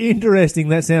so interesting.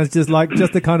 That sounds just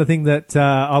the kind of thing that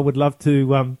I would love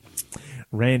to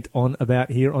rant on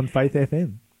about here on Faith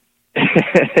FM.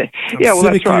 Yeah, well,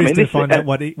 Super that's right. I curious mean, to find out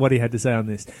what he had to say on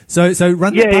this. So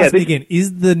run that Yeah, past me this- again.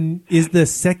 Is the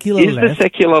secular Is the left?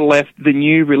 secular left the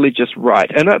new religious right?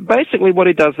 And basically what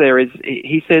he does there is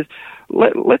he says,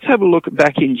 let's have a look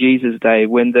back in Jesus' day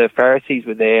when the Pharisees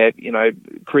were there,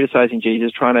 criticizing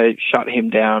Jesus, trying to shut him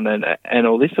down and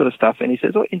all this sort of stuff. And he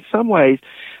says, well, in some ways,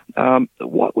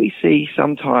 what we see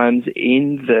sometimes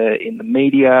in the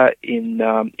media, in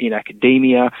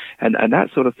academia, and that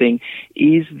sort of thing,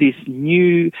 is this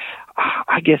new,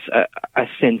 I guess, a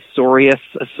censorious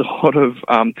sort of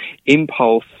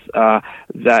impulse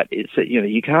that it's,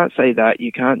 you can't say that,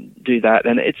 you can't do that,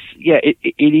 and it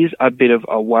is a bit of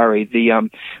a worry. The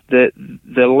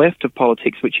left of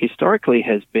politics, which historically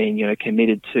has been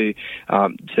committed to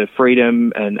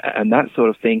freedom and that sort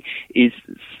of thing, is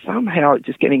somehow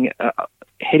just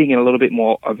heading in a little bit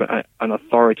more of an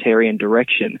authoritarian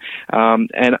direction.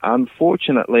 And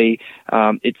unfortunately,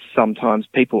 it's sometimes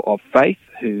people of faith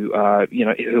who are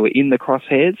in the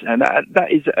crosshairs, and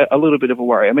that is a little bit of a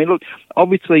worry. I mean, look,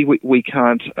 obviously we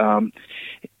can't,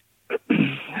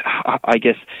 I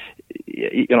guess,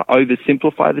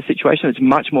 oversimplify the situation. It's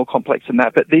much more complex than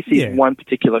that, but this is one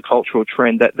particular cultural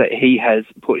trend that he has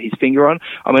put his finger on.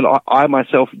 I mean, I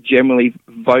myself generally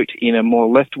vote in a more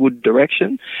leftward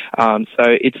direction, so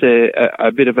it's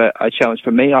a bit of a challenge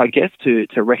for me, I guess, to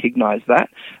recognize that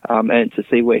and to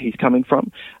see where he's coming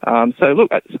from. So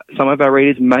look, some of our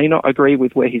readers may not agree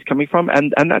with where he's coming from,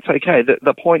 and that's okay.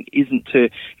 The point isn't to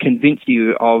convince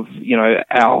you of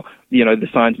our the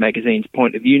Signs Magazine's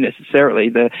point of view necessarily.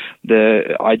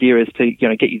 The idea is to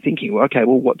get you thinking. Well, okay,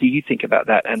 what do you think about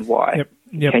that, and why?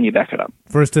 Yep. Can you back it up?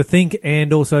 For us to think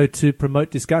and also to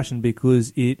promote discussion,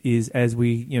 because it is, as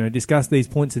we discuss these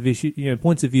points of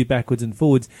view backwards and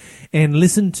forwards, and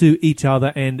listen to each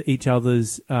other and each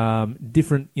other's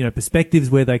different perspectives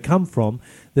where they come from,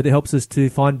 that it helps us to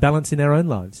find balance in our own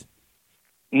lives.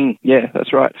 Yeah,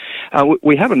 that's right.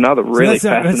 We have another really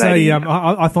fascinating...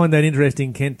 I find that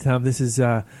interesting, Kent. This is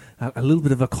a little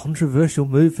bit of a controversial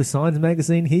move for Signs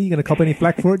Magazine here? You going to cop any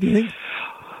flack for it, do you think?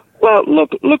 Well,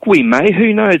 look, we may.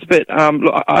 Who knows? But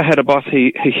look, I had a boss who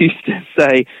used to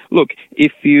say, "Look,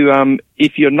 if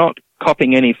you're not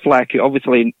copping any flack, you're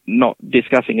obviously not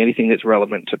discussing anything that's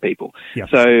relevant to people." Yeah.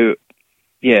 So,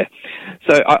 yeah.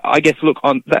 So I guess, look,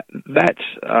 on that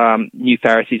New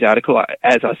Pharisees article,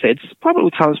 as I said,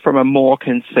 probably comes from a more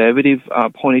conservative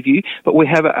point of view. But we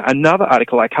have another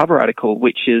article, a cover article,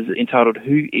 which is entitled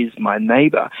 "Who is My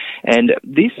Neighbour?" And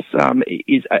this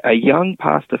is a young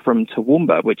pastor from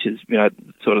Toowoomba, which is,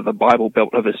 sort of the Bible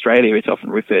Belt of Australia, it's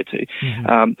often referred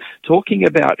to, talking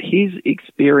about his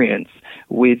experience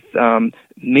with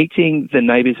meeting the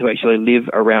neighbours who actually live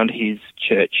around his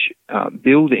church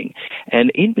building. And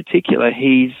in particular,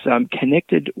 he's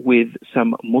connected with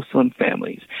some Muslim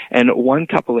families, and one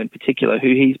couple in particular who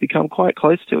he's become quite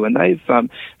close to, and they've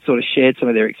sort of shared some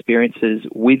of their experiences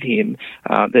with him.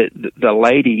 The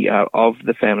lady of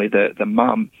the family, the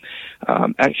mum,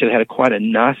 actually had quite a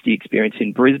nasty experience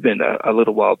in Brisbane a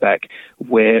little while back,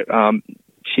 where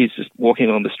she's just walking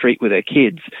on the street with her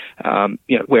kids,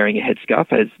 wearing a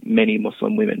headscarf, as many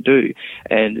Muslim women do.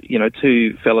 And,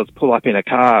 two fellas pull up in a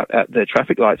car at the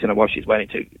traffic lights, while she's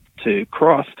waiting to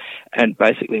cross, and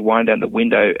basically wind down the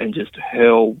window and just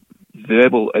hurl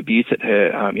verbal abuse at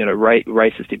her,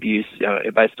 racist abuse,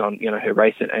 based on, her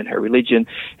race and her religion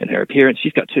and her appearance.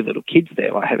 She's got two little kids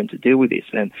there, having to deal with this.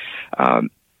 And,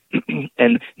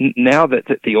 and now that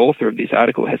the author of this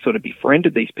article has sort of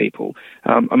befriended these people,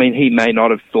 he may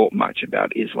not have thought much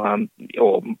about Islam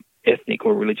or ethnic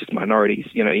or religious minorities,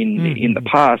 in the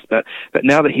past, but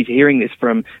now that he's hearing this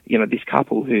from, this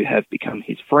couple who have become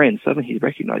his friends, suddenly he's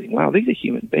recognizing, wow, these are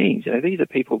human beings. These are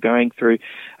people going through,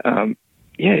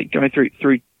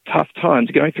 through tough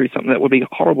times, going through something that would be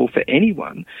horrible for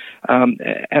anyone.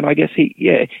 And I guess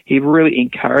he really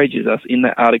encourages us in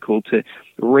that article to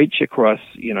reach across,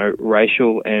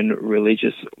 racial and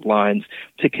religious lines,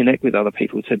 to connect with other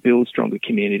people, to build stronger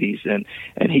communities. And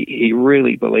he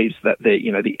really believes that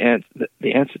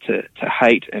the answer to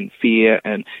hate and fear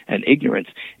and ignorance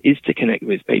is to connect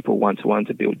with people one-to-one,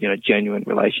 to build, genuine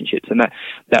relationships. And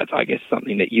that's, I guess,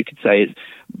 something that you could say is,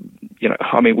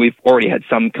 we've already had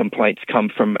some complaints come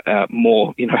from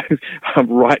more,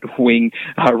 right-wing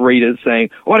readers saying,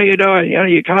 "What are you doing?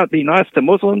 You can't be nice to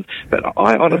Muslims." But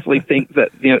I honestly think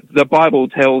that the Bible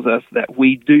tells us that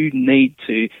we do need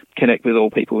to connect with all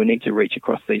people. We need to reach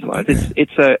across these lines.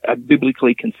 It's a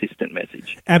biblically consistent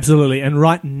message. Absolutely. And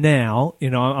right now,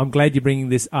 I'm glad you're bringing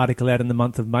this article out in the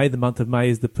month of May. The month of May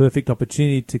is the perfect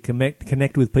opportunity to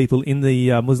connect with people in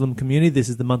the Muslim community. This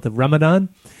is the month of Ramadan.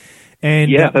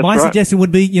 And my suggestion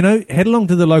would be, head along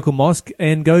to the local mosque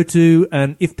and go to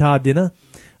an iftar dinner,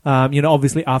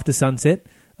 obviously after sunset,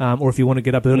 or if you want to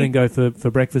get up early and go for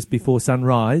breakfast before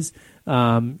sunrise,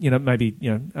 maybe,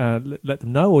 let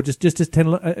them know, or just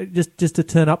to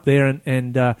turn up there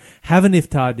and have an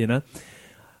iftar dinner.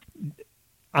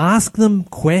 Ask them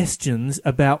questions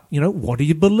about, what do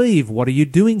you believe? What are you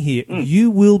doing here?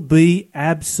 You will be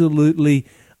absolutely,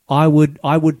 I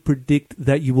would predict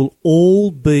that you will all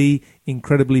be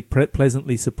incredibly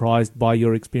pleasantly surprised by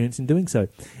your experience in doing so.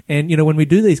 And, when we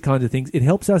do these kinds of things, it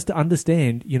helps us to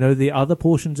understand, the other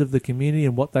portions of the community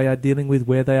and what they are dealing with,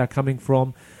 where they are coming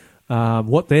from,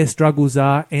 what their struggles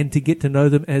are, and to get to know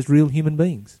them as real human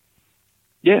beings.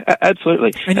 Yeah,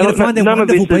 absolutely. And you're going to find they're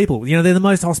wonderful people. They're the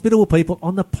most hospitable people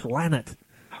on the planet.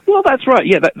 Well, that's right.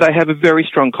 Yeah, they have a very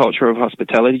strong culture of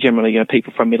hospitality. Generally,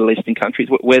 people from Middle Eastern countries,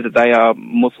 whether they are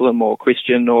Muslim or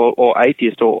Christian or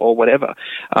atheist or whatever,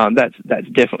 that's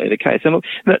definitely the case. And look,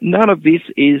 none of this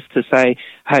is to say,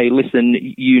 hey, listen,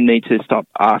 you need to stop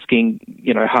asking,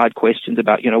 hard questions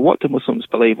about, what do Muslims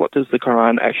believe? What does the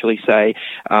Quran actually say?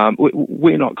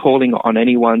 We're not calling on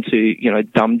anyone to,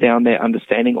 dumb down their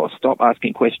understanding or stop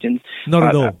asking questions. Not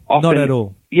at all. Not at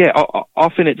all. Yeah,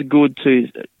 often it's good to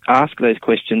ask those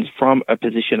questions from a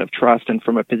position of trust and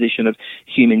from a position of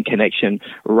human connection,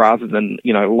 rather than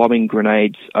lobbing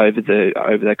grenades over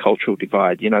the cultural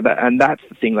divide. And that's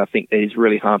the thing that I think that is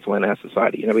really harmful in our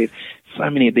society. We have so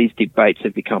many of these debates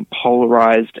have become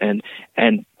polarized and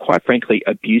quite frankly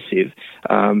abusive.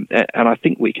 And I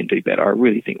think we can do better. I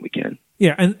really think we can.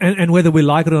 Yeah, and whether we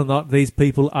like it or not, these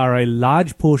people are a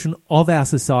large portion of our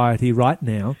society right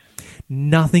now.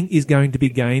 Nothing is going to be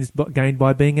gained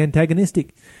by being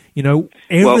antagonistic.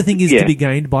 Everything is to be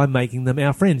gained by making them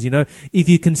our friends. If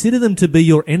you consider them to be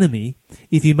your enemy,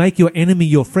 if you make your enemy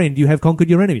your friend, you have conquered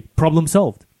your enemy. Problem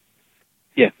solved.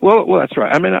 Yeah, well, that's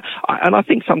right. I mean, I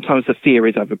think sometimes the fear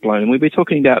is overblown, and we'll be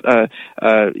talking about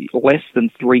less than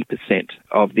 3%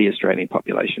 of the Australian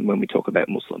population when we talk about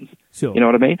Muslims. Sure. You know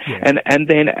what I mean? Yeah. And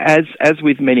then, as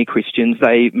with many Christians,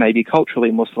 they may be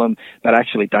culturally Muslim, but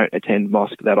actually don't attend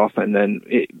mosque that often, and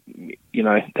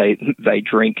they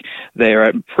drink.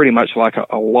 They're pretty much like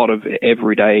a lot of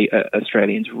everyday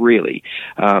Australians, really.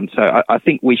 So I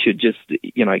think we should just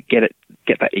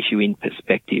get that issue in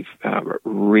perspective,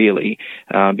 really,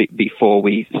 before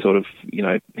we sort of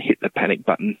hit the panic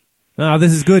button. Oh,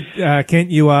 this is good,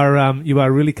 Kent. You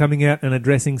are really coming out and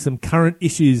addressing some current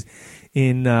issues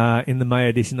in the May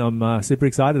edition. I'm super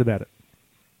excited about it.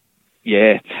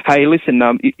 Yeah. Hey, listen,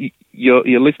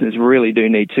 your listeners really do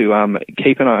need to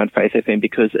keep an eye on Faith FM,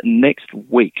 because next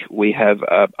week we have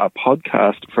a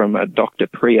podcast from Dr.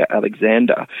 Priya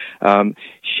Alexander.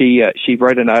 She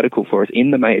wrote an article for us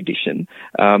in the May edition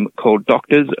called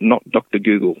 "Doctors, Not Dr.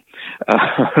 Google."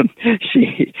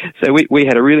 So we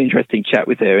had a really interesting chat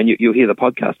with her, and you'll hear the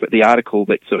podcast, but the article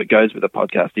that sort of goes with the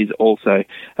podcast is also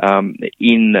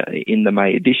in the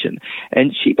May edition.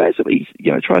 And she basically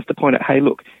tries to point out, hey,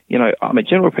 look, I'm a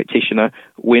general practitioner.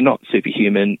 We're not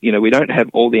superhuman. We don't have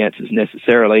all the answers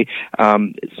necessarily.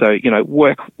 So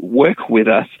work with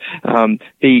us.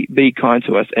 Be kind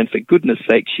to us. And for goodness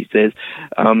sake, she says,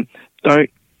 don't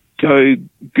go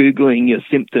Googling your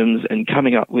symptoms and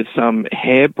coming up with some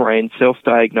harebrained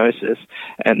self-diagnosis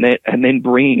and then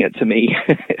bringing it to me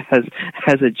as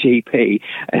a GP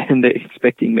and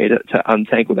expecting me to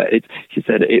untangle that. She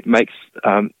said it makes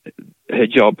her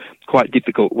job quite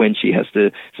difficult when she has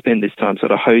to spend this time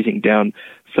sort of hosing down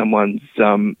someone's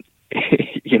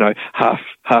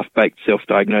half-baked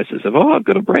self-diagnosis of, I've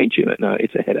got a brain tumor. No,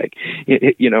 it's a headache.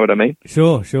 You know what I mean?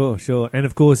 Sure. And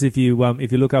of course, if you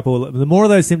look up the more of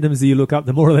those symptoms that you look up,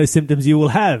 the more of those symptoms you will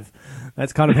have.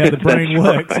 That's kind of how the brain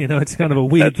works. Right. It's kind of a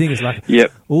weird thing. It's like,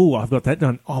 yep. Oh, I've got that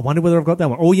done. Oh, I wonder whether I've got that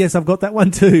one. Oh, yes, I've got that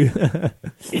one too.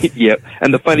 Yep.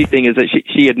 And the funny thing is that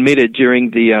she admitted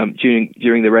during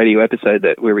the radio episode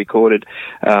that we recorded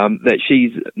that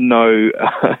she's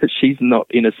not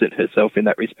innocent herself in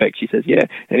that respect. She says, yeah,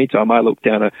 anytime I look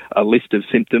down a list of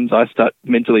symptoms, I start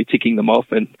mentally ticking them off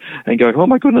and going, oh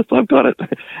my goodness, I've got it.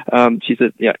 She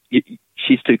said, yeah,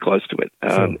 she's too close to it.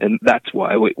 Sure. And that's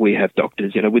why we have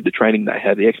doctors, with the training they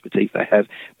have, the expertise they have.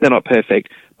 They're not perfect,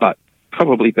 but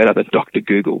probably better than Dr.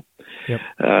 Google. Yep.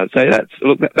 So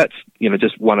that's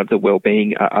just one of the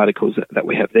well-being articles that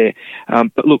we have there.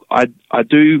 But look, I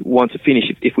do want to finish,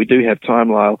 if we do have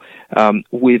time, Lyle,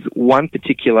 with one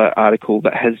particular article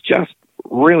that has just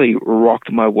really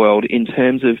rocked my world in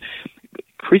terms of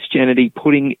Christianity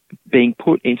being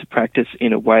put into practice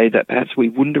in a way that perhaps we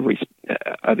wouldn't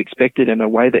have expected, in a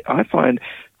way that I find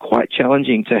quite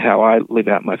challenging to how I live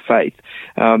out my faith.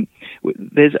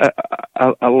 There's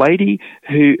a lady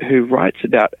who writes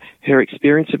about her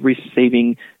experience of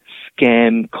receiving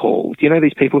scam calls.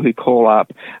 These people who call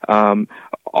up,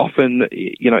 often,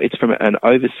 it's from an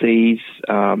overseas,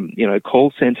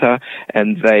 call center,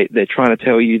 and they're trying to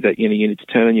tell you that, you need to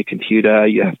turn on your computer,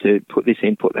 you have to put this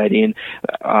in, put that in,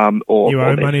 or you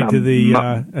owe money to the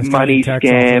money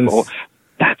scam, office. or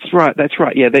That's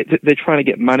right. Yeah, they're trying to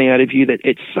get money out of you. That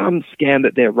it's some scam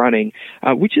that they're running,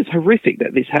 which is horrific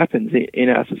that this happens in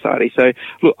our society. So,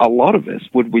 look, a lot of us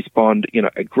would respond,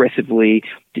 aggressively,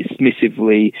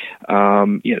 dismissively,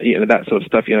 that sort of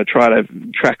stuff. Try to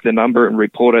track the number and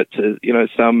report it to,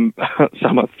 some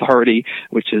authority,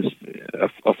 which is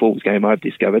a fool's game, I've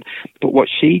discovered. But what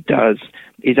she does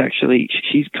is actually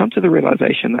she's come to the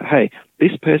realization that, hey,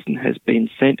 this person has been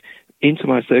sent into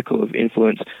my circle of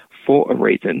influence for a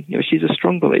reason. She's a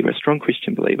strong believer, a strong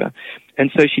Christian believer.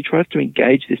 And so she tries to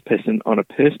engage this person on a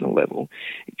personal level,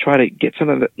 try to get to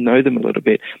know them a little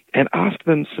bit and ask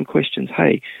them some questions.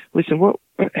 Hey, listen,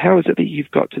 how is it that you've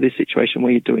got to this situation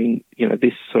where you're doing,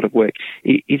 this sort of work?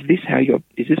 Is this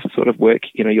the sort of work,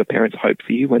 your parents hoped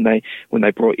for you when they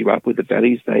brought you up with the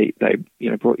values they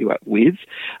brought you up with?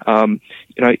 Can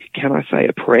I say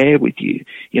a prayer with you?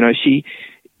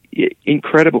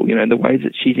 Incredible, in the ways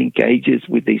that she engages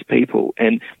with these people.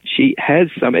 And she has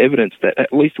some evidence that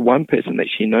at least one person that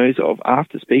she knows of,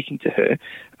 after speaking to her,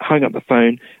 hung up the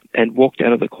phone and walked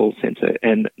out of the call center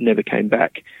and never came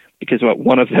back. Because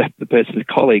one of the person's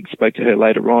colleagues spoke to her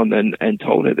later on and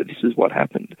told her that this is what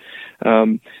happened.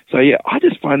 So yeah, I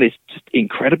just find this just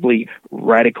incredibly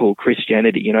radical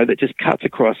Christianity, that just cuts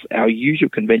across our usual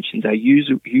conventions, our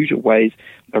usual ways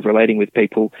of relating with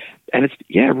people. And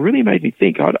it really made me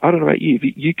think. I don't know about you. Have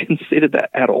you considered that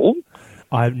at all?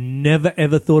 I've never,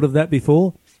 ever thought of that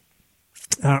before.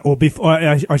 Or before,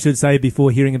 I should say,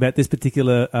 before hearing about this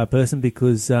particular person,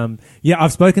 because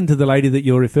I've spoken to the lady that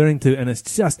you're referring to, and it's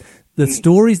just the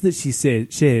stories that she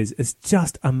shares. It's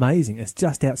just amazing. It's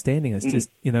just outstanding. It's just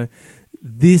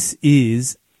this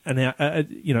is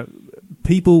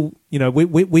people.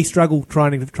 We struggle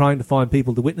trying to find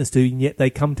people to witness to, and yet they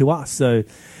come to us. So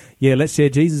let's share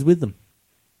Jesus with them.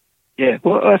 Yeah,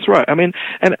 well, that's right. I mean,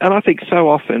 and I think so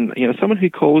often, someone who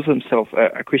calls themselves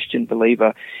a Christian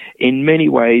believer in many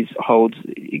ways holds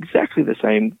exactly the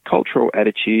same cultural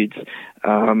attitudes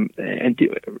and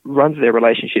runs their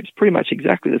relationships pretty much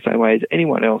exactly the same way as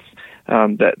anyone else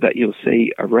that you'll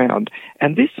see around.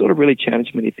 And this sort of really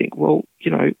challenged me to think, well,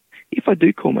 if I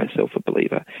do call myself a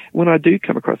believer, when I do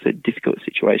come across a difficult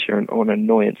situation or an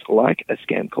annoyance like a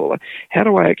scam caller, how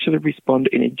do I actually respond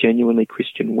in a genuinely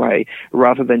Christian way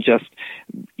rather than just,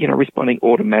 responding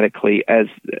automatically as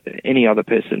any other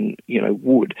person,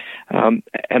 would? And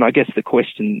I guess the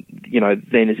question,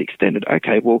 then is extended.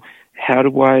 Okay, well, how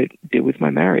do I deal with my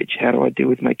marriage? How do I deal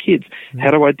with my kids? How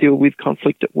do I deal with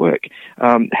conflict at work?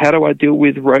 How do I deal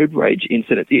with road rage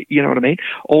incidents? You know what I mean?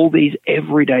 All these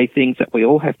everyday things that we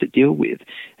all have to deal with,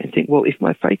 and think, well, if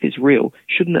my faith is real,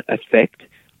 shouldn't it affect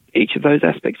each of those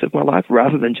aspects of my life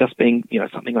rather than just being,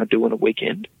 something I do on a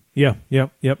weekend? Yep,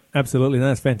 absolutely.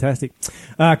 That's fantastic.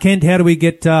 Kent, how do we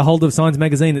get hold of Signs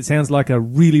Magazine? It sounds like a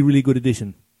really, really good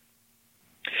edition.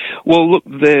 Well, look,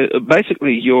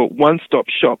 basically your one-stop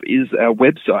shop is our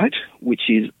website, which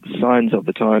is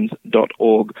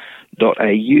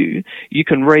signsofthettimes.org.au. You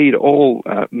can read all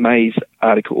May's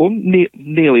articles, or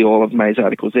nearly all of May's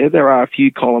articles there. There are a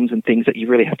few columns and things that you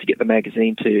really have to get the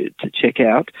magazine to check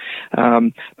out.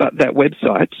 But that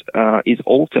website is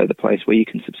also the place where you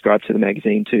can subscribe to the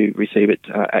magazine to receive it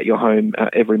at your home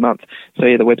every month.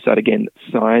 So, the website again,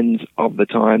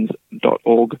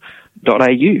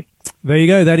 signsofthettimes.org.au. There you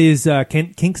go. That is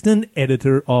Kent Kingston,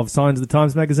 editor of Signs of the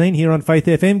Times magazine here on Faith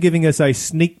FM, giving us a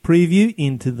sneak preview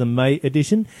into the May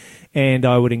edition. And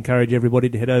I would encourage everybody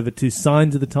to head over to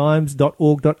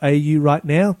signsofthetimes.org.au right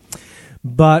now.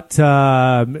 But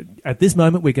at this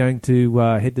moment, we're going to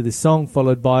head to this song,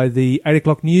 followed by the 8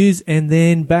 o'clock news, and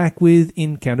then back with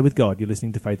Encounter with God. You're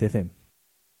listening to Faith FM.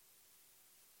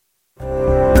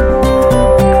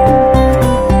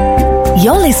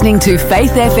 You're listening to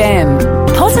Faith FM,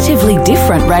 positively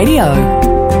different radio.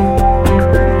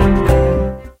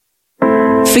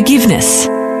 Forgiveness.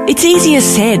 It's easier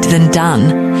said than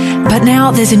done, but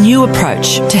now there's a new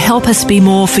approach to help us be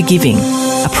more forgiving,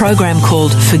 a program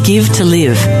called Forgive to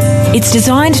Live. It's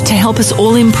designed to help us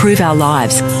all improve our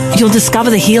lives. You'll discover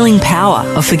the healing power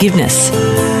of forgiveness,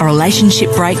 a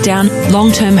relationship breakdown,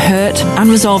 long-term hurt,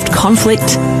 unresolved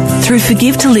conflict. Through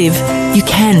Forgive to Live, you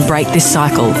can break this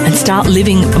cycle and start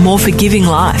living a more forgiving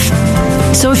life.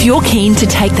 So if you're keen to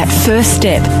take that first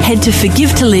step, head to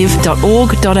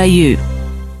forgivetolive.org.au.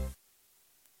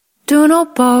 Do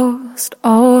not boast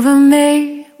over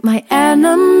me, my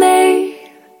enemy,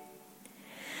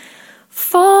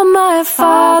 for my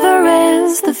Father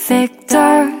is the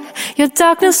victor. Your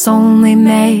darkness only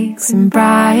makes him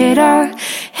brighter.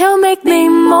 He'll make me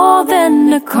more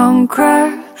than a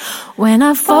conqueror. When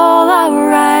I fall, I will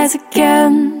rise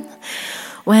again.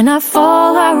 When I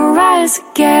fall, I will rise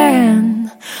again.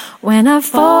 When I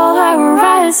fall, I will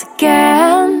rise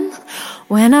again.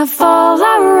 When I fall,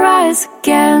 I will rise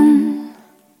again.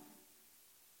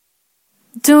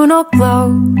 Do not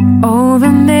gloat over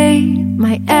me,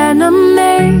 my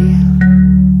enemy.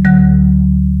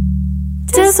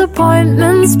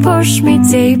 Disappointments push me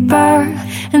deeper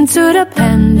into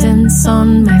dependence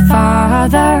on my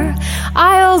Father.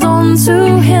 I hold on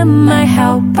to him, my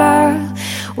helper.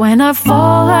 When I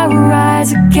fall, I will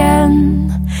rise again.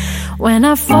 When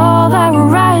I fall, I will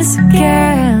rise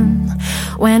again.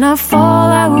 When I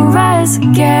fall, I will rise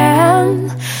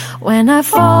again. When I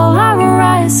fall, I will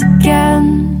rise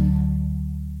again.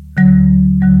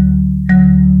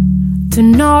 Do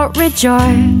not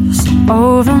rejoice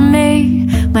over me,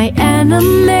 my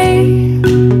enemy.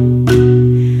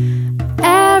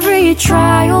 Every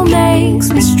trial makes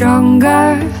me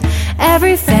stronger.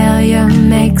 Every failure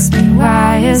makes me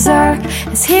wiser,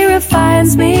 as he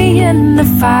refines me in the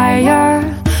fire.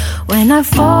 When I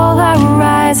fall, I will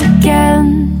rise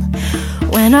again.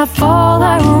 When I fall,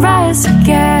 I will rise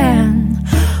again.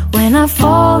 When I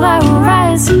fall, I will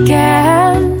rise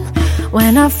again.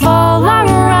 When I fall, I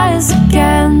will rise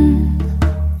again.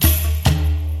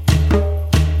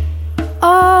 Oh,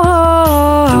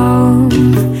 oh,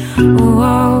 oh,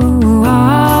 oh,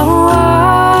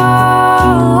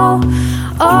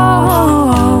 oh, oh,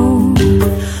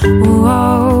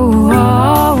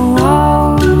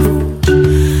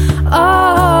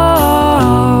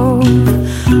 oh.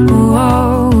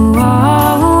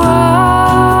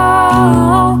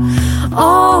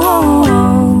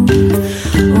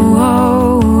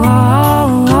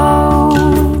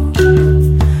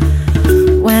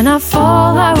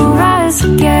 fall, I rise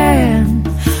again.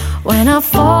 When I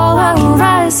fall, I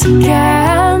rise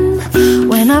again.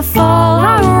 When I fall,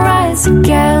 I rise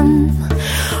again.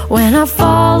 When I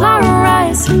fall, I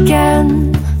rise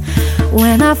again.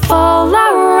 When I fall, I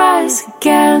rise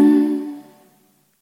again.